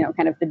on,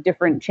 kind of the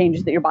different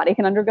changes that your body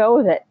can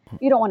undergo, that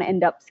you don't want to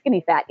end up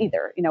skinny fat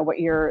either. What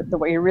you're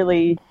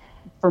really,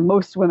 for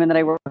most women that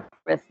I work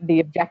with, the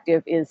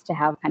objective is to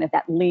have kind of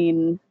that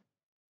lean,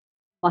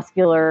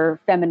 muscular,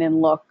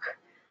 feminine look.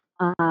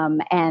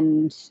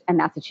 And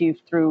that's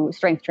achieved through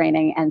strength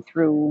training and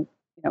through,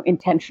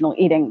 intentional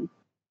eating.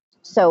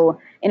 So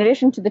in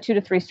addition to the 2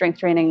 to 3 strength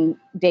training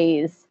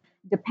days,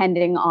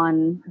 depending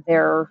on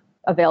their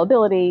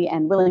availability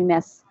and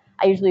willingness,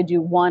 I usually do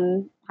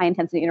 1 high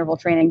intensity interval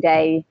training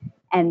day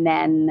and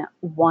then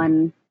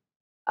 1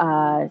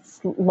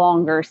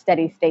 longer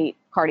steady state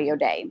cardio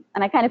day.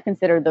 And I kind of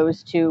consider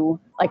those 2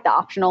 like the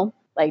optional,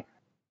 like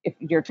if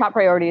your top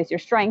priority is your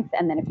strength,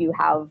 and then if you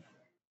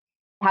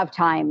have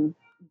time,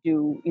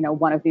 do,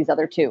 1 of these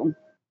other 2.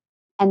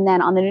 And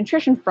then on the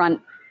nutrition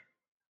front,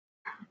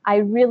 I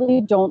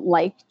really don't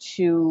like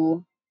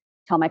to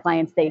tell my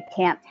clients they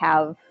can't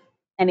have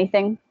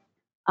anything.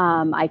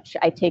 I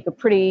take a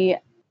pretty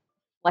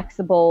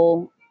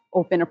flexible,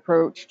 open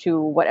approach to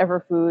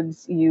whatever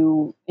foods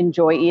you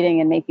enjoy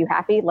eating and make you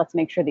happy. Let's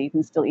make sure that you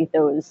can still eat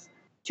those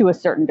to a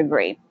certain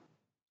degree.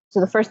 So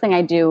the first thing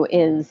I do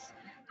is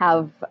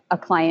have a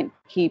client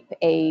keep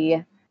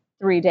a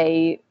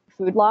 3-day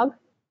food log.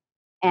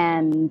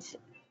 And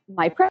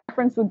my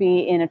preference would be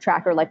in a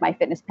tracker like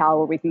MyFitnessPal,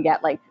 where we can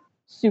get like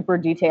super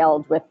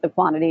detailed with the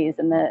quantities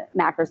and the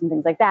macros and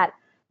things like that.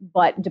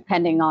 But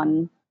depending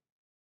on,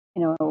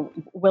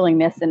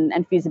 willingness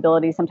and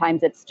feasibility,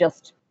 sometimes it's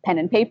just pen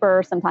and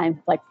paper, sometimes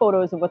it's like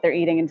photos of what they're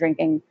eating and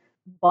drinking.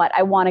 But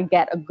I want to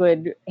get a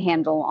good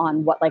handle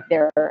on what like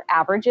their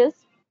average is.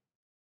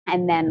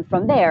 And then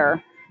from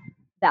there,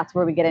 that's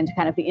where we get into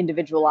kind of the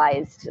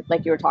individualized,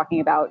 like you were talking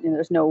about,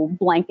 there's no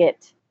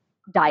blanket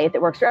diet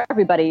that works for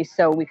everybody.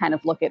 So we kind of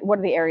look at what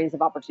are the areas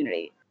of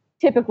opportunity.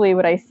 Typically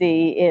what I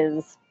see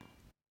is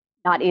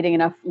not eating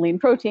enough lean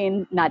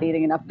protein, not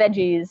eating enough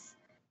veggies,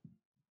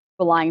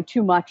 relying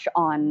too much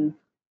on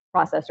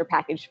processed or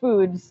packaged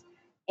foods,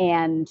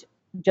 and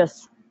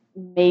just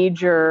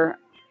major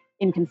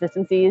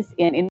inconsistencies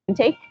in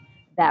intake,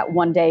 that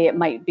one day it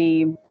might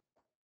be,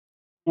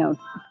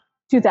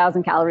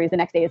 2,000 calories, the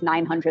next day is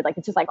 900. Like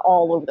it's just like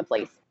all over the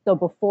place. So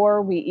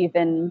before we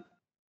even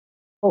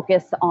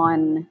focus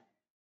on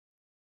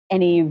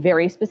any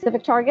very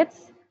specific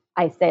targets,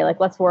 I say, like,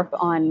 let's work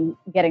on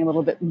getting a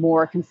little bit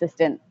more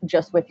consistent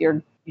just with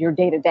your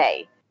day to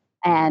day.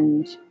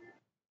 And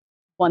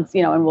once,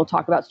 and we'll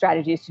talk about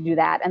strategies to do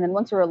that. And then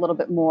once we're a little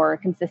bit more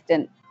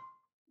consistent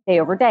day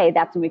over day,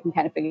 that's when we can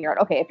kind of figure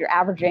out, okay, if you're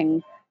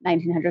averaging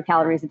 1900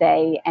 calories a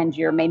day and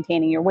you're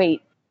maintaining your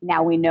weight,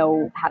 now we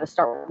know how to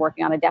start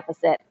working on a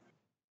deficit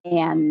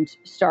and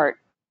start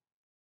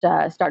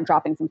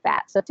dropping some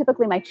fat. So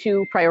typically my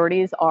two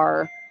priorities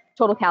are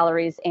total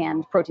calories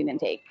and protein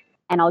intake.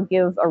 And I'll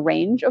give a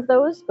range of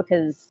those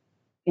because,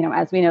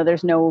 as we know,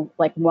 there's no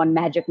like one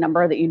magic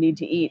number that you need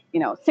to eat,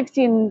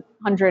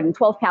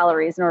 1,612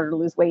 calories in order to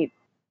lose weight.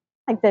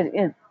 Like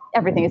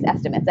everything is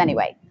estimates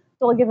anyway.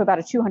 So I'll give about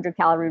a 200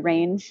 calorie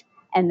range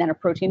and then a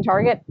protein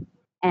target,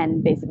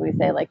 and basically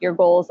say, like, your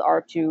goals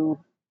are to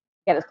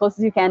get as close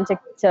as you can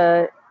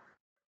to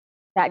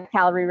that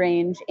calorie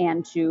range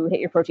and to hit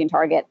your protein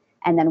target.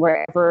 And then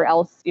wherever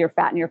else your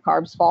fat and your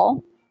carbs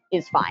fall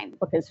is fine,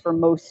 because for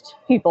most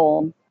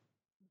people,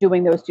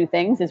 doing those two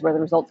things is where the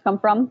results come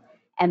from.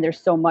 And there's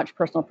so much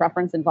personal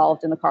preference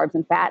involved in the carbs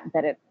and fat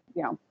that it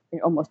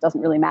almost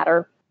doesn't really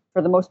matter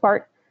for the most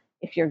part.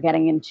 If you're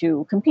getting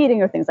into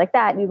competing or things like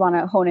that, you want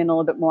to hone in a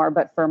little bit more.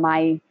 But for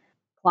my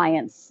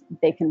clients,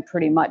 they can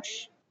pretty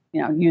much,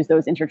 use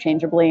those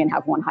interchangeably and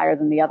have one higher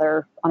than the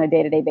other on a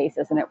day-to-day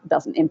basis, and it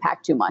doesn't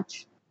impact too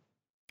much.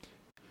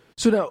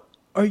 So now,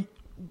 I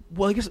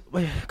guess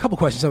a couple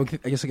questions.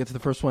 I guess I get to the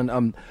first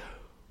one.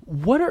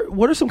 What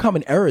are some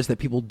common errors that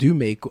people do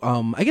make?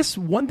 I guess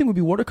one thing would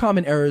be, what are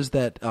common errors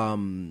that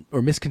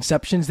or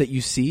misconceptions that you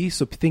see?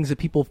 So things that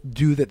people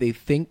do that they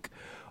think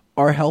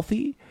are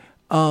healthy,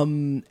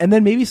 and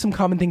then maybe some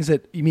common things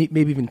that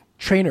maybe even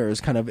trainers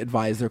kind of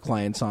advise their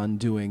clients on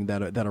doing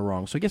that are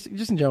wrong. So I guess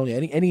just in general,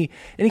 any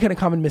kind of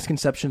common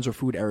misconceptions or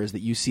food errors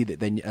that you see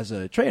that then as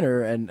a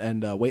trainer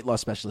and a weight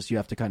loss specialist you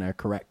have to kind of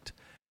correct.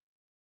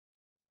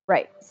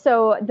 Right.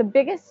 So the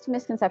biggest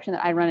misconception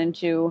that I run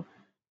into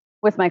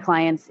with my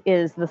clients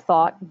is the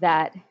thought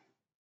that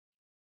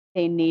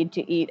they need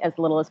to eat as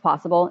little as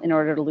possible in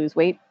order to lose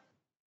weight.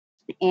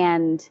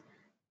 And,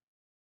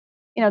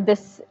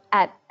 this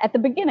at the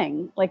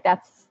beginning, like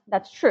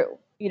that's true.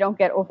 You don't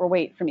get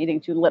overweight from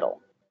eating too little.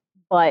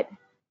 But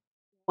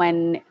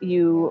when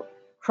you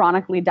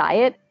chronically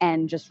diet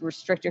and just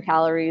restrict your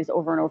calories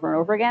over and over and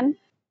over again,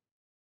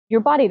 your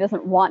body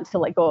doesn't want to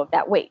let go of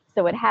that weight.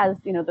 So it has,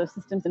 those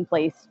systems in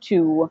place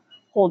to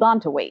hold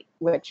on to weight,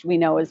 which we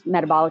know is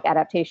metabolic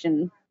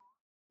adaptation.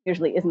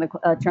 Usually isn't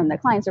a term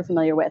that clients are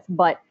familiar with,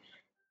 but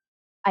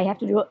I have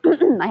to do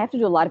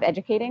a lot of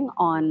educating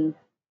on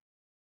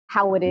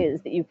how it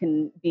is that you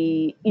can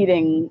be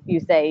eating,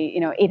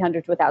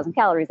 800 to 1,000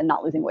 calories and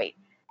not losing weight.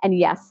 And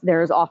yes,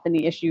 there is often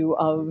the issue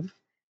of,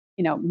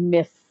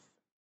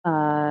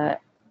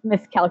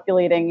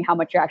 miscalculating how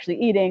much you're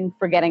actually eating,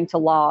 forgetting to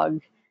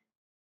log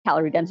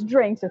calorie dense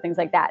drinks or things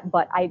like that.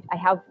 But I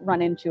have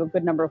run into a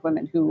good number of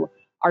women who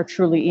are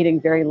truly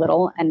eating very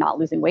little and not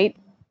losing weight.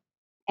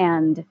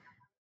 And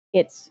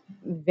it's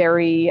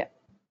very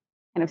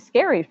kind of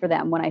scary for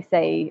them when I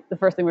say the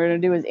first thing we're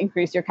going to do is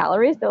increase your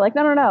calories. They're like,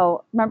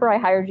 no. Remember, I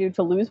hired you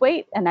to lose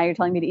weight and now you're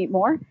telling me to eat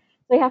more.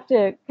 So you have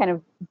to kind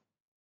of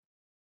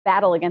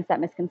battle against that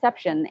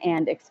misconception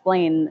and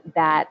explain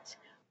that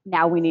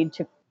now we need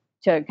to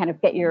kind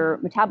of get your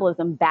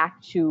metabolism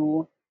back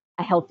to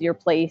a healthier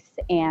place.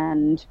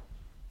 And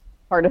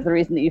part of the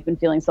reason that you've been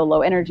feeling so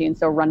low energy and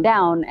so run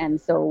down and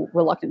so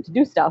reluctant to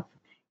do stuff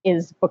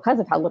is because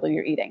of how little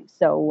you're eating.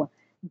 So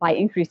by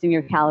increasing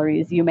your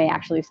calories, you may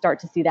actually start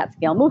to see that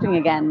scale moving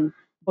again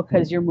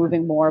because you're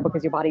moving more,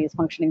 because your body is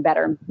functioning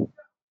better.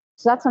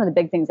 So that's one of the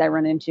big things I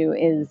run into,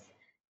 is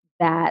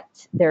that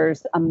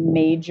there's a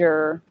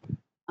major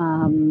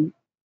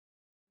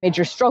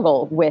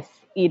struggle with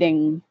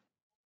eating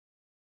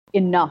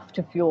enough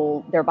to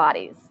fuel their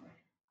bodies.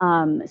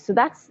 So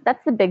that's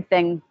the big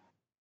thing.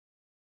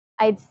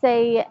 I'd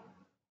say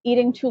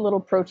eating too little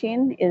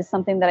protein is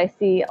something that I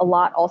see a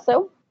lot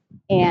also,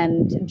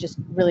 and just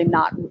really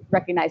not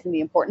recognizing the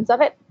importance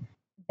of it.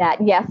 That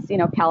yes,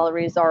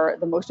 calories are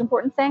the most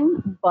important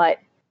thing, but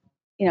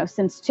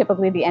since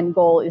typically the end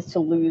goal is to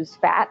lose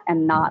fat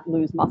and not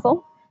lose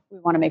muscle, we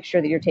want to make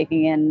sure that you're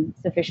taking in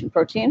sufficient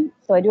protein.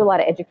 So I do a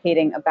lot of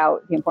educating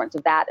about the importance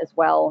of that as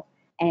well,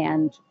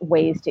 and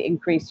ways to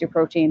increase your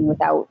protein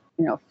without,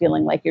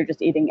 feeling like you're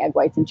just eating egg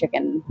whites and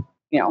chicken,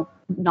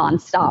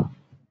 nonstop.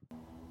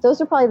 Those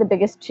are probably the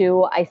biggest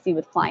two I see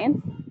with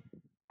clients.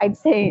 I'd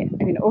say,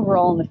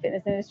 overall in the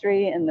fitness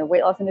industry and the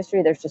weight loss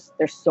industry,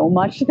 there's so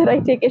much that I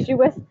take issue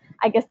with.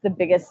 I guess the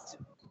biggest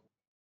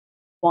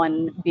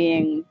one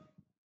being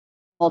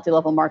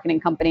multi-level marketing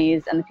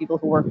companies and the people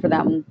who work for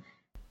them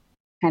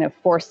kind of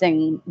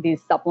forcing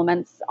these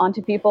supplements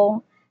onto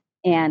people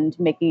and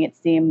making it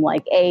seem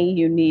like A,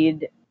 you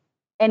need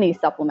any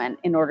supplement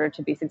in order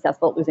to be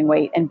successful at losing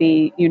weight, and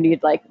B, you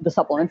need like the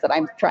supplements that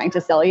I'm trying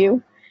to sell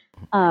you.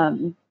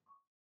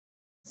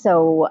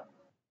 So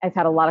I've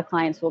had a lot of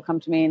clients who will come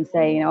to me and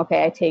say,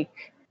 okay, I take,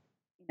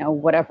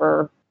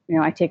 whatever,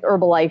 I take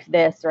Herbalife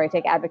this, or I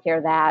take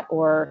Advocare that,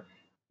 or,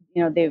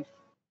 they've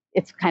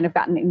it's kind of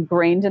gotten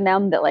ingrained in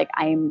them that like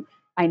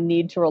I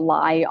need to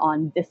rely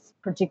on this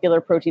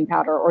particular protein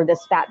powder or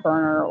this fat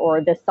burner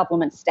or this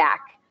supplement stack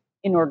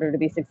in order to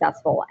be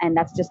successful. And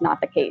that's just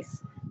not the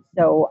case.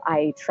 So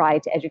I try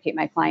to educate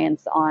my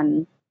clients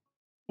on,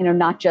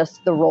 not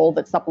just the role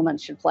that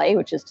supplements should play,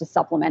 which is to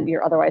supplement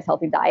your otherwise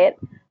healthy diet,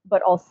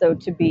 but also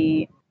to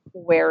be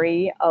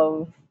wary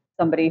of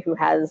somebody who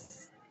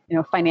has,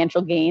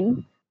 financial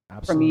gain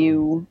from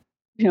you,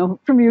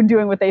 from you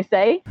doing what they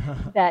say,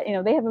 that,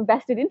 they have a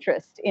vested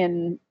interest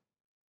in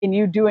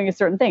you doing a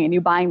certain thing and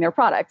you buying their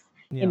products,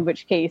 in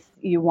which case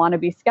you want to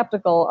be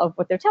skeptical of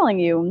what they're telling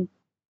you.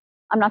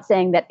 I'm not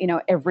saying that,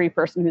 every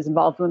person who's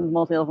involved with a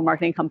multi-level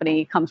marketing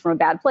company comes from a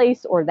bad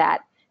place or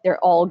that they're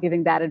all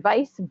giving bad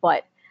advice.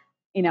 But,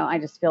 I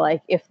just feel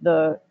like if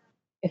the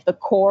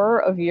core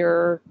of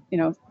your,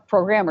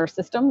 program or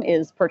system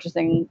is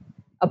purchasing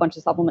a bunch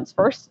of supplements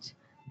first,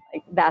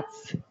 like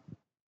that's,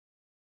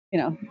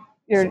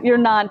 you're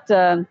not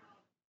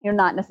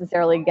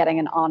necessarily getting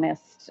an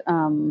honest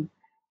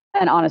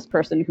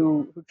person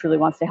who truly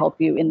wants to help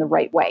you in the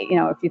right way.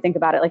 If you think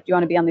about it, like, do you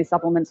want to be on these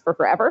supplements for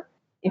forever?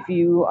 If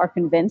you are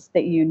convinced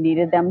that you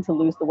needed them to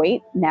lose the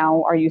weight,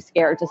 now are you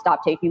scared to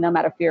stop taking them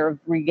out of fear of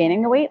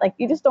regaining the weight? Like,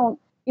 you don't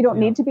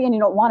need to be, and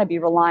you don't want to be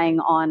relying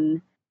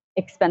on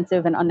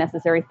expensive and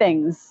unnecessary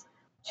things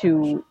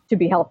to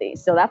be healthy.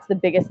 So that's the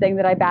biggest thing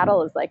that I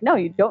battle is like, no,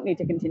 you don't need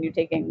to continue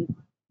taking,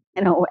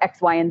 X,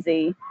 Y, and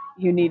Z.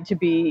 You need to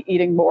be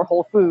eating more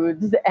whole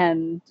foods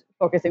and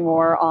focusing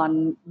more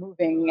on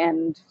moving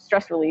and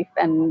stress relief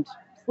and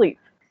sleep.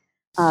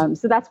 So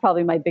that's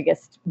probably my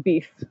biggest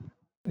beef.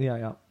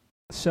 Yeah.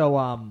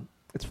 So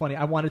it's funny.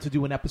 I wanted to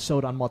do an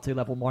episode on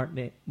multi-level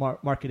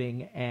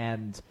marketing,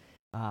 and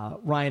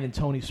Ryan and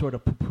Tony sort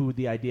of poo-pooed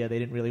the idea. They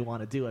didn't really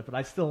want to do it, but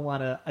I still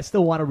want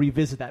to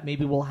revisit that.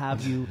 Maybe we'll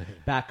have you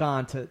back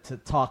on to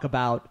talk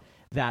about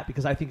that,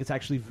 because I think it's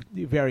actually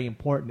very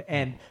important.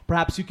 And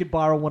perhaps you could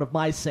borrow one of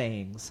my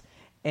sayings.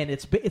 And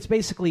it's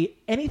basically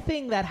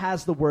anything that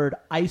has the word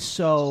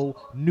iso,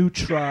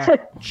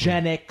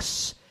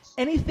 nutragenics,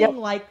 anything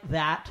like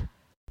that,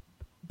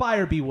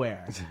 buyer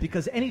beware.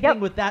 Because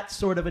anything with that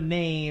sort of a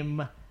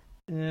name,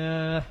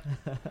 I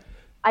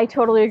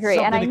totally agree.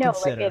 And I know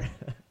like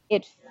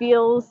it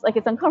feels like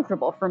it's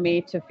uncomfortable for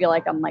me to feel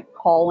like I'm like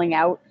calling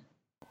out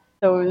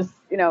those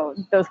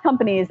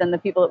companies and the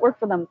people that work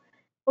for them.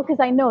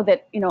 Because I know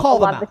that, a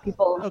lot of the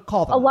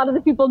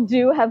people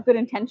do have good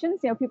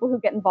intentions, people who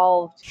get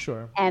involved.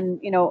 Sure.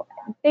 And,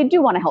 they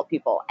do want to help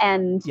people.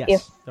 And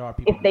if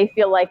they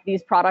feel like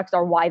these products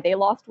are why they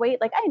lost weight,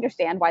 like, I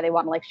understand why they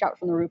want to like shout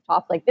from the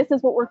rooftops, like, this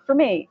is what worked for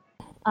me.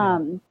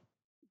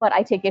 But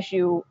I take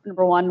issue,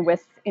 number one,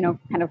 with,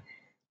 kind of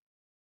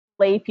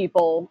lay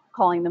people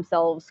calling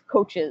themselves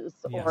coaches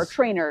or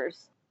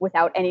trainers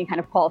without any kind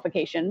of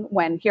qualification,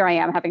 when here I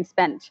am having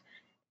spent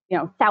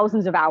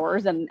thousands of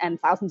hours and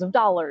thousands of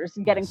dollars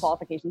getting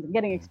qualifications and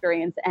getting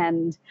experience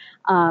and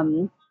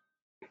honing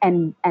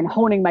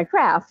my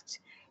craft.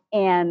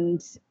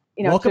 And,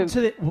 welcome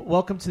to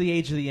the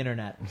age of the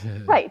internet.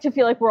 Right. To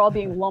feel like we're all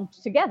being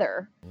lumped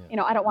together.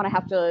 I don't want to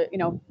have to,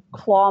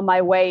 claw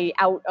my way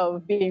out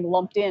of being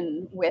lumped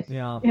in with,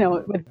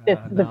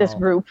 with this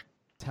group.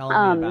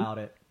 Tell me about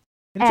it.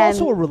 And it's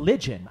also a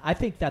religion. I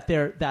think that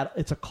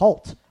it's a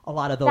cult. A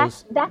lot of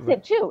those. That's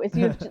it too. Is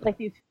you like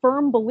these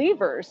firm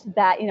believers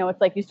that it's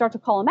like you start to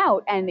call them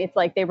out, and it's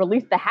like they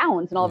release the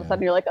hounds, and all of a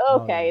sudden you're like,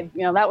 okay,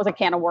 that was a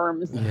can of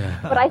worms. Yeah.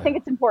 But I think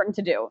it's important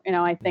to do.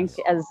 I think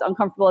as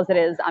uncomfortable as it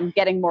is, I'm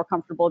getting more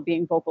comfortable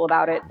being vocal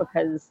about it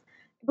because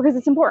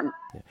it's important.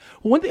 Yeah.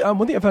 Well,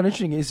 one thing I found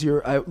interesting is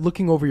you're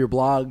looking over your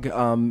blog.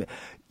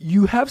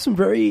 You have some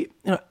very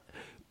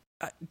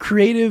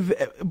creative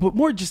but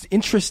more just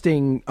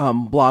interesting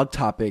blog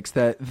topics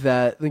that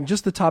like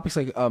just the topics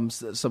like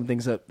some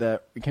things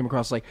that we came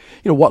across, like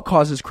what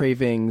causes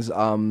cravings,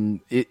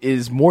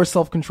 is more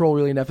self-control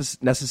really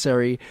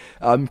necessary,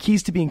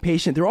 keys to being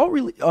patient. They're all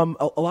really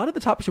a lot of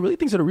the topics are really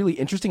things that are really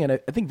interesting and I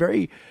think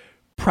very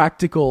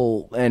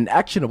practical and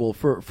actionable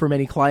for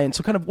many clients.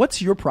 So kind of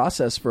what's your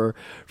process for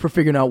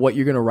figuring out what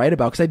you're going to write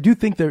about? Because I do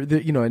think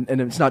and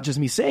it's not just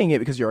me saying it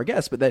because you're our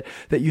guest, but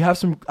that you have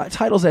some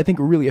titles that I think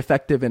are really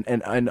effective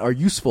and are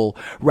useful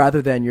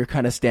rather than your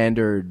kind of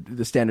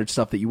the standard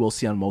stuff that you will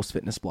see on most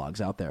fitness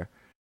blogs out there.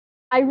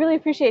 I really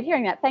appreciate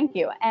hearing that. Thank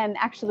you. And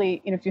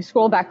actually, if you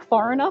scroll back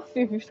far enough,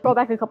 if you scroll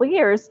back a couple of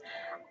years,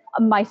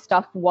 my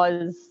stuff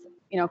was,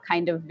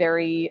 kind of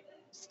very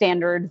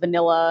standard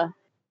vanilla,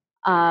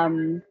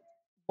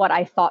 what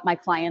I thought my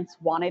clients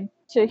wanted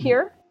to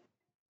hear.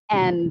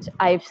 And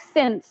I've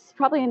since,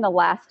 probably in the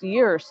last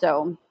year or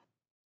so,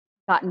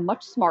 gotten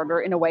much smarter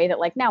in a way that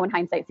like now in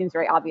hindsight seems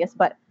very obvious,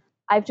 but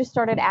I've just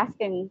started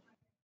asking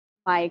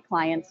my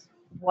clients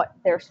what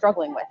they're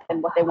struggling with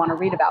and what they want to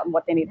read about and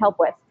what they need help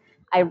with.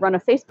 I run a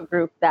Facebook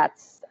group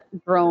that's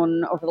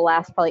grown over the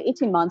last probably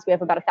 18 months. We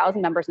have about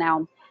 1,000 members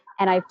now.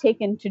 And I've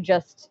taken to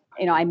just,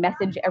 I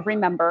message every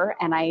member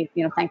and I,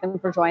 thank them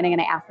for joining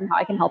and I ask them how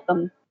I can help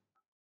them.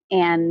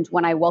 And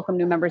when I welcome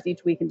new members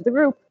each week into the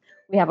group,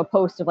 we have a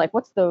post of like,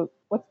 what's the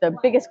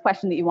biggest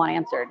question that you want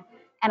answered?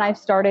 And I've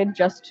started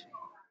just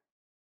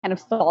kind of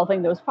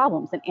solving those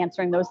problems and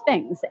answering those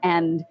things.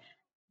 And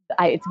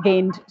it's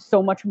gained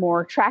so much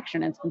more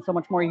traction. It's been so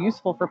much more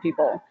useful for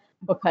people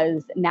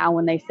because now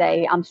when they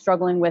say, I'm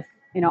struggling with,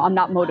 I'm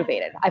not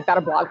motivated, I've got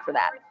a blog for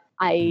that.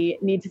 I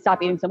need to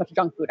stop eating so much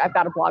junk food, I've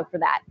got a blog for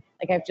that.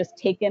 Like I've just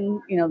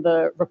taken,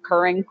 the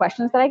recurring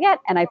questions that I get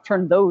and I've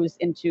turned those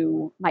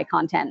into my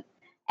content.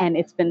 And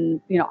it's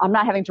been, I'm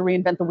not having to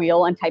reinvent the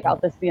wheel and type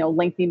out this,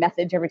 lengthy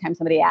message every time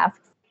somebody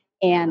asks.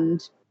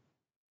 And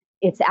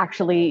it's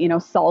actually,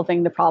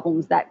 solving the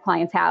problems that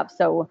clients have.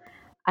 So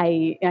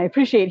I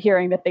appreciate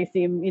hearing that they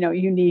seem,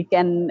 unique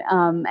and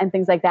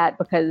things like that,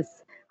 because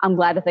I'm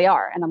glad that they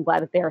are. And I'm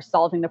glad that they are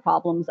solving the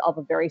problems of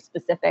a very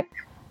specific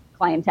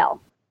clientele.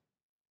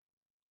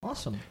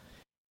 Awesome.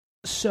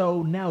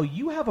 So now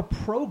you have a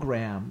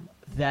program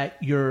that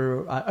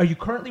are you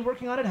currently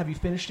working on it? Have you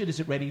finished it? Is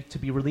it ready to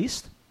be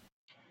released?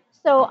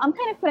 So I'm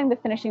kind of putting the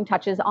finishing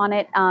touches on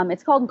it.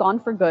 It's called Gone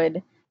for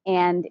Good,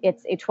 and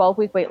it's a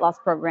 12-week weight loss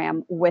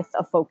program with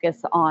a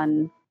focus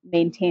on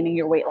maintaining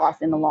your weight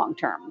loss in the long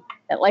term.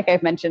 That, like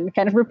I've mentioned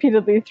kind of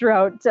repeatedly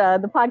throughout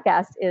the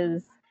podcast,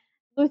 is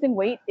losing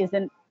weight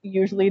isn't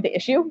usually the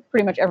issue.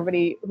 Pretty much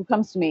everybody who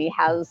comes to me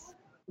has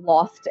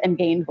lost and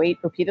gained weight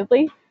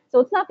repeatedly. So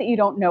it's not that you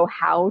don't know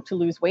how to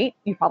lose weight.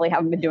 You probably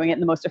haven't been doing it in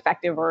the most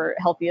effective or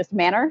healthiest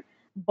manner.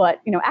 But,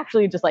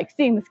 actually just like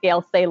seeing the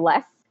scale say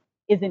less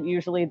isn't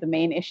usually the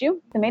main issue.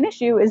 The main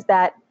issue is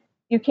that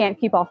you can't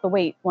keep off the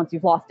weight once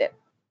you've lost it.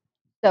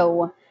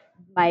 So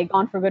my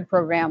Gone for Good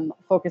program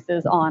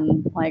focuses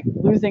on like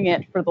losing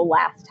it for the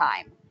last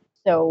time.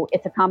 So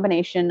it's a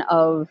combination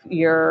of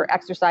your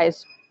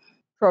exercise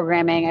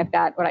programming. I've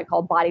got what I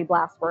call body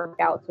blast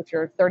workouts, which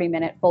are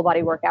 30-minute full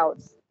body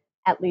workouts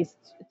at least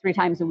 3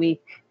 times a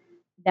week.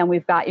 Then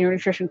we've got your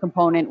nutrition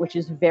component, which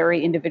is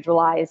very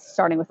individualized,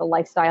 starting with a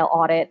lifestyle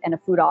audit and a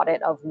food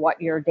audit of what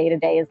your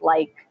day-to-day is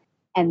like,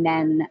 and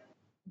then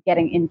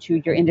getting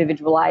into your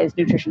individualized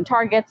nutrition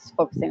targets,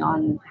 focusing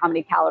on how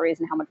many calories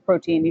and how much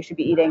protein you should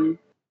be eating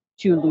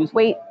to lose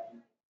weight.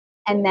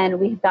 And then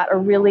we've got a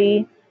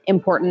really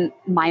important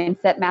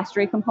mindset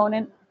mastery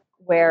component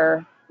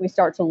where we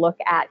start to look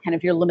at kind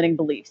of your limiting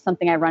beliefs.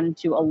 Something I run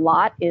into a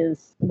lot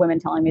is women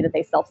telling me that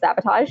they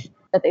self-sabotage,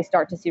 that they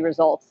start to see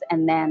results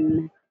and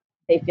then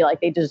they feel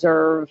like they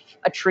deserve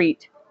a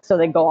treat, so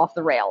they go off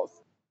the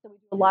rails. So we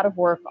do a lot of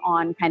work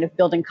on kind of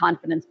building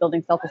confidence,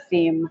 building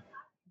self-esteem,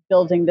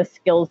 building the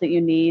skills that you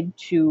need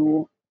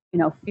to,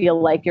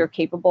 feel like you're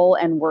capable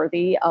and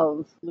worthy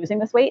of losing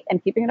this weight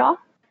and keeping it off.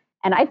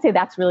 And I'd say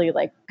that's really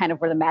like kind of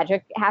where the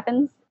magic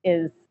happens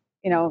is,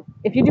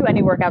 if you do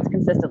any workouts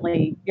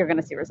consistently, you're going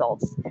to see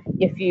results.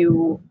 If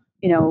you,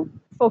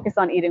 focus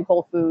on eating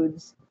whole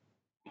foods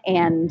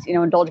and,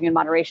 indulging in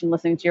moderation,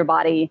 listening to your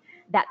body,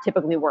 that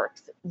typically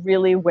works.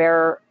 Really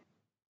where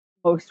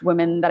most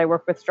women that I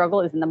work with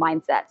struggle is in the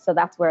mindset. So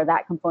that's where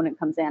that component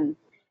comes in.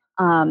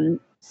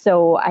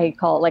 So I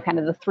call it like kind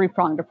of the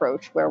 3-pronged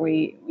approach where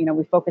we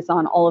focus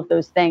on all of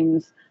those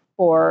things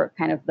for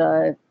kind of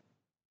the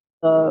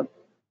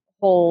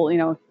whole,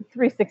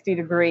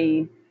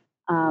 360-degree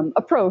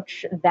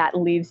approach that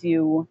leaves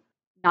you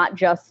not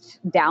just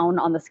down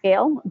on the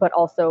scale, but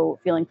also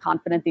feeling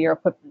confident that you're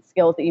equipped with the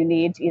skills that you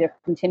need to either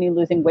continue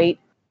losing weight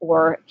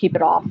or keep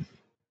it off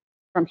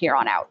from here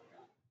on out.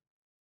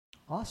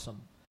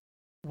 Awesome.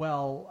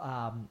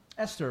 Well,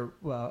 Esther,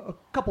 a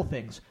couple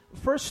things.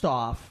 First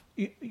off,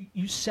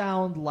 you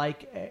sound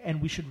like, and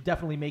we should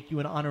definitely make you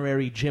an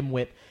honorary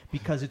gymwit,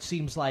 because it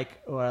seems like,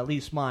 or at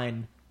least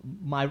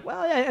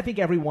I think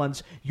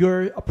everyone's,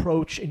 your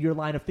approach and your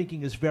line of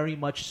thinking is very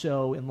much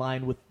so in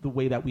line with the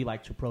way that we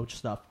like to approach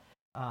stuff.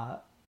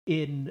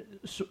 In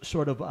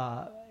sort of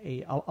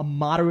a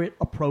moderate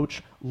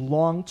approach,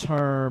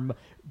 long-term,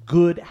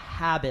 good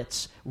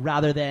habits,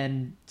 rather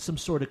than some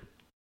sort of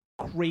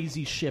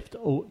crazy shift,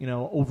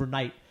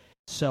 overnight.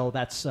 So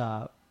that's,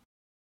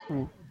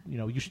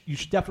 you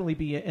should definitely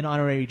be an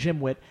honorary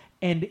gymwit,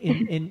 and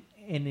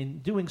in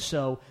doing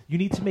so, you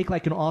need to make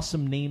like an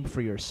awesome name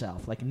for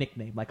yourself, like a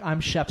nickname. Like I'm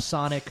Chef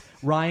Sonic,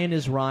 Ryan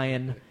is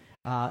Ryan.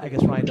 I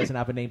guess Ryan doesn't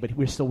have a name, but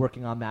we're still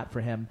working on that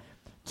for him.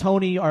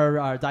 Tony,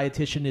 our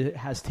dietitian,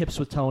 has tips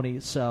with Tony,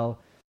 so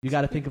you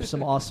got to think of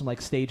some awesome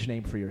like stage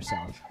name for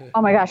yourself.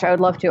 Oh my gosh, I would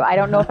love to. I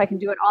don't know if I can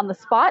do it on the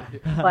spot,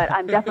 but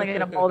I'm definitely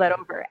going to mull that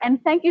over.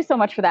 And thank you so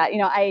much for that.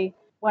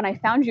 When I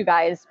found you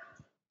guys,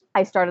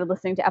 I started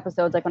listening to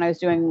episodes like when I was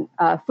doing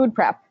food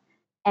prep,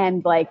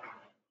 and like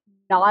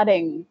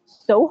nodding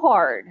so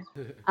hard.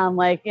 I'm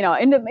like,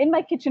 in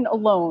my kitchen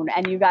alone,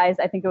 and you guys,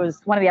 I think it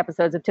was one of the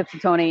episodes of Tips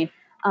with Tony,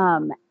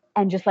 and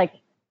just like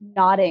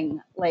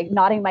nodding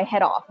my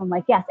head off. I'm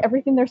like, yes,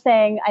 everything they're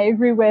saying, I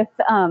agree with.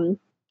 And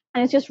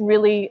it's just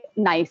really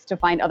nice to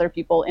find other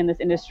people in this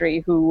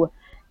industry who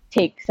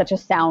take such a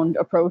sound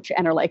approach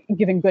and are like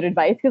giving good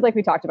advice. Because like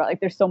we talked about, like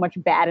there's so much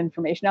bad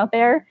information out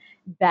there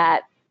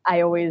that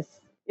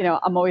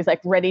I'm always like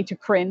ready to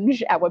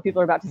cringe at what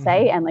people are about to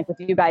say. And like with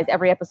you guys,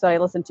 every episode I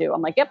listen to,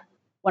 I'm like, yep,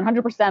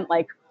 100%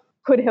 like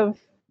could have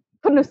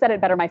couldn't have said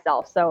it better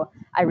myself. So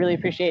I really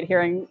appreciate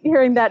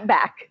hearing that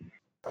back.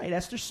 Right,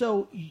 Esther.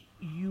 So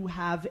you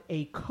have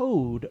a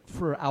code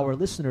for our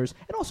listeners,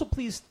 and also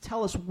please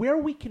tell us where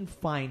we can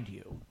find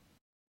you.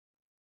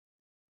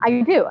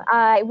 I do.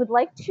 I would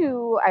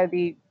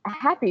be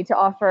happy to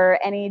offer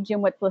any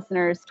GymWits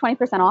listeners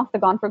 20% off the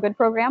Gone for Good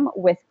program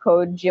with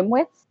code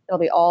GymWits. It'll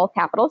be all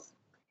capitals.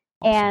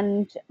 Awesome.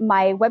 And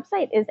my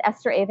website is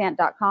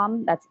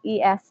estherAvant.com. That's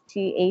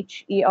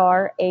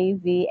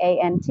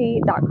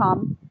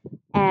EstherAvant.com.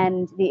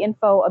 And the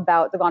info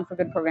about the Gone for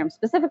Good program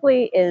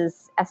specifically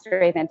is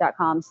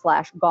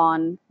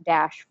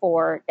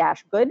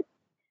estherAvant.com/gone-for-good.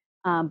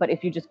 But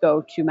if you just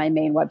go to my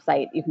main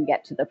website, you can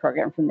get to the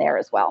program from there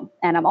as well.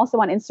 And I'm also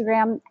on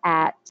Instagram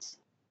at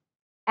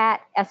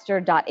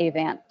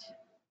esther.avant.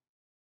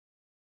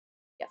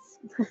 Yes.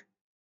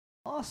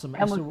 Awesome.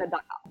 Esther,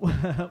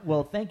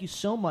 well, thank you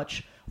so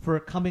much for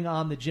coming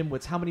on the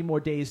GymWits. How many more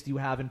days do you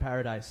have in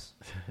paradise?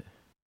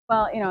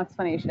 Well, it's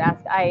funny you should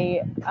ask.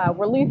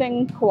 We're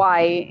leaving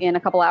Kauai in a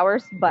couple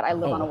hours, but I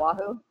live on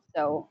Oahu.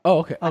 So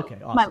okay. Okay,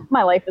 awesome.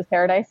 My life is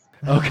paradise.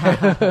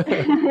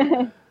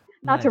 Okay.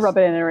 Not to rub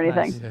it in or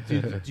anything. Nice.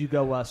 Do you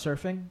go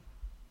surfing?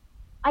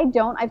 I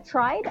don't. I've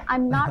tried.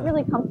 I'm not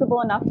really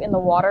comfortable enough in the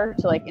water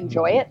to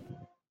enjoy it.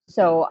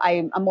 So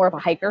I'm more of a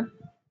hiker.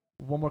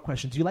 One more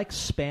question. Do you like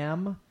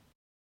Spam?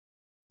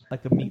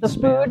 Like the meat the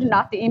Spam? Food,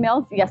 not the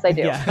emails? Yes, I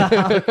do.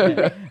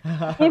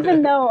 Yeah.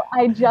 Even though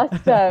I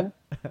just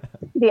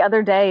the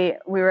other day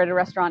we were at a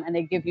restaurant and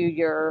they give you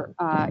your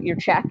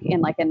check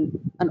in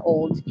an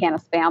old can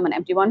of Spam, an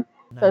empty one.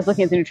 Nice. So I was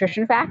looking at the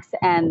nutrition facts,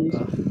 and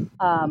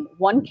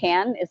one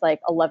can is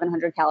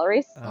 1,100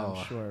 calories.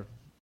 Oh, sure.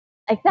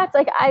 That's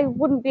I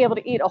wouldn't be able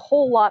to eat a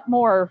whole lot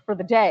more for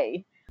the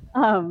day.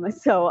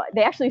 So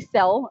they actually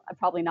sell,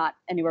 probably not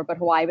anywhere but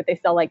Hawaii, but they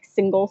sell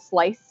single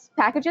slice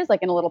packages,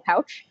 in a little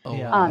pouch. Oh,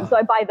 yeah. So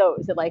I buy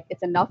those.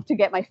 It's enough to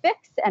get my fix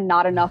and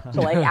not enough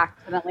to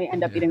accidentally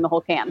end up eating the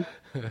whole can.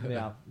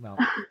 Yeah. Well,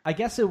 I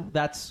guess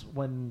that's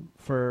when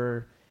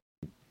for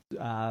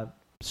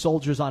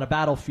soldiers on a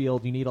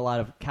battlefield, you need a lot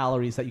of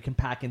calories that you can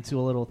pack into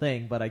a little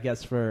thing. But I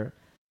guess for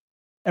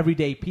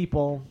everyday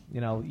people,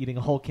 eating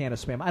a whole can of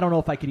Spam. I don't know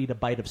if I could eat a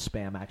bite of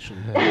Spam, actually.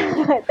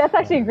 That's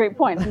actually a great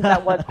point, since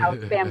that was how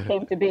Spam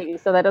came to be.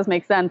 So that does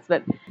make sense.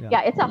 But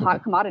yeah it's a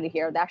hot commodity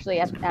here.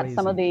 Actually, at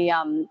some of the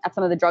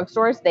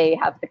drugstores, they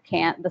have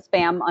the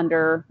Spam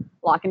under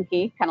lock and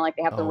key, kind of like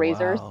they have the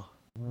razors. Wow.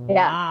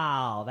 Yeah.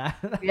 Wow.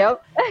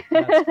 Yep.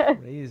 That's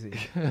crazy.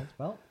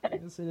 Well, I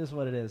guess it is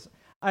what it is.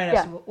 All right,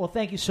 yeah. Esther, well,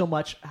 thank you so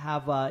much.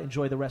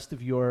 Enjoy the rest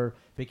of your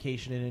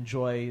vacation and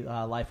enjoy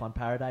life on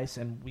Paradise.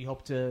 And we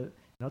hope to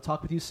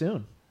talk with you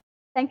soon.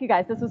 Thank you,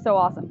 guys. This was so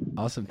awesome.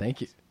 Awesome.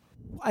 Thank you.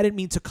 I didn't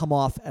mean to come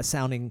off as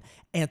sounding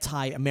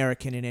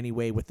anti-American in any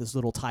way with this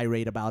little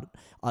tirade about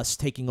us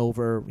taking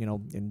over,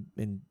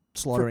 and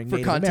slaughtering for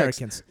Native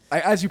context, Americans.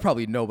 As you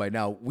probably know by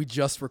now, we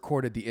just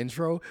recorded the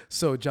intro,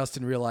 so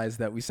Justin realized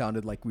that we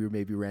sounded like we were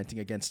maybe ranting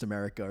against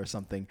America or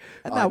something.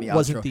 And that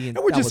wasn't the and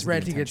we're just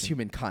ranting against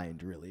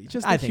humankind, really.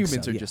 Just that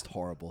humans are just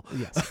horrible.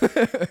 Yes.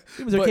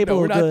 Humans are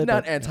capable we're of good.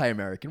 Not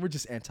anti-American. We're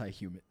just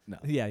anti-human. No.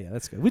 Yeah,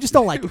 that's good. We just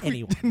don't like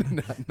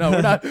anyone. No,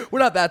 we're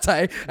not that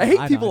type. I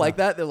hate people like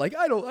that. They're like,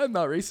 I'm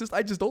not racist.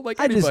 I just don't like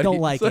anybody. I just don't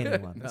like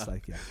anyone. No. It's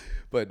yeah.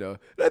 But no,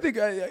 I think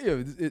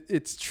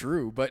it's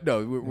true. But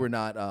no, we're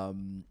not.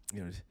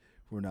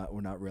 We're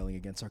not railing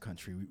against our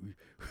country.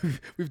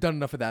 We've done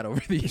enough of that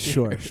over the years.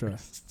 Sure.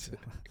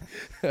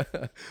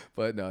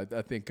 But no,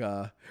 I think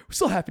we're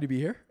still happy to be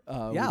here.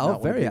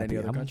 Very happy. Any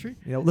other country?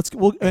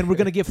 And we're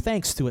going to give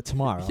thanks to it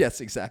tomorrow.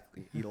 Yes,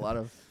 exactly. Eat a lot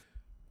of.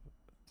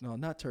 No,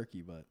 not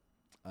turkey, but.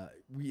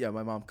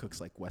 My mom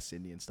cooks West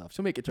Indian stuff.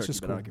 She'll make it turkey,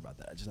 but I don't care about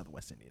that. I just have the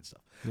West Indian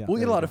stuff. Yeah,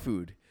 we'll eat a lot of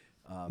food.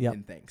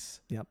 In thanks.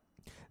 Yep.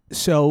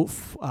 So,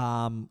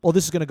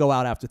 this is going to go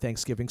out after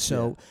Thanksgiving.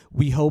 So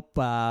we hope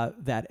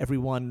that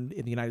everyone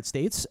in the United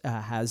States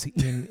has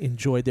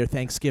enjoyed their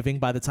Thanksgiving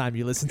by the time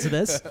you listen to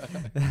this.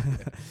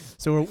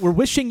 So we're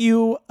wishing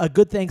you a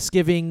good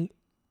Thanksgiving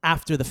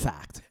after the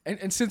fact.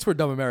 And since we're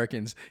dumb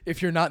Americans,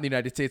 if you're not in the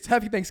United States,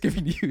 happy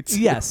Thanksgiving to you too.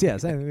 Yes,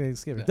 happy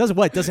Thanksgiving.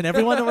 Doesn't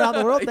everyone around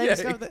the world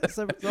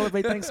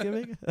celebrate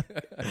Thanksgiving?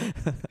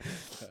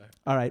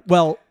 All right.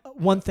 Well,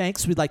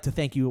 we'd like to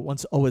thank you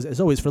as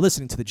always for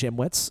listening to the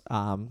GymWits.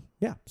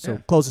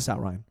 Close us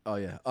out, Ryan. Oh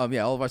yeah.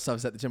 All of our stuff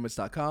is at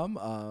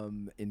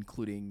thegymwits.com,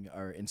 including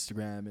our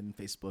Instagram and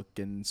Facebook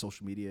and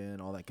social media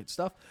and all that good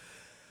stuff.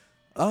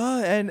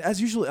 And as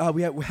usual,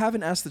 we have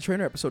an Ask the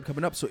Trainer episode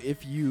coming up. So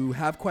if you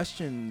have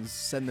questions,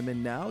 send them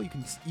in now. You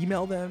can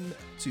email them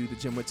to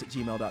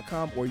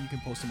thegymwits@gmail.com, or you can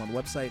post them on the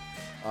website.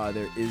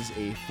 There is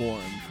a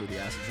forum for the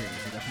Ask the Trainer,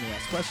 so definitely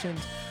ask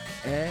questions.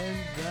 And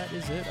that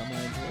is it. I'm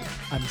Ryan George.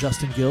 I'm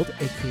Justin Guild,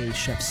 a.k.a.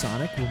 Chef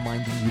Sonic,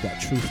 reminding you that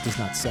truth does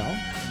not sell.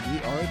 We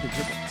are the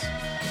GymWits.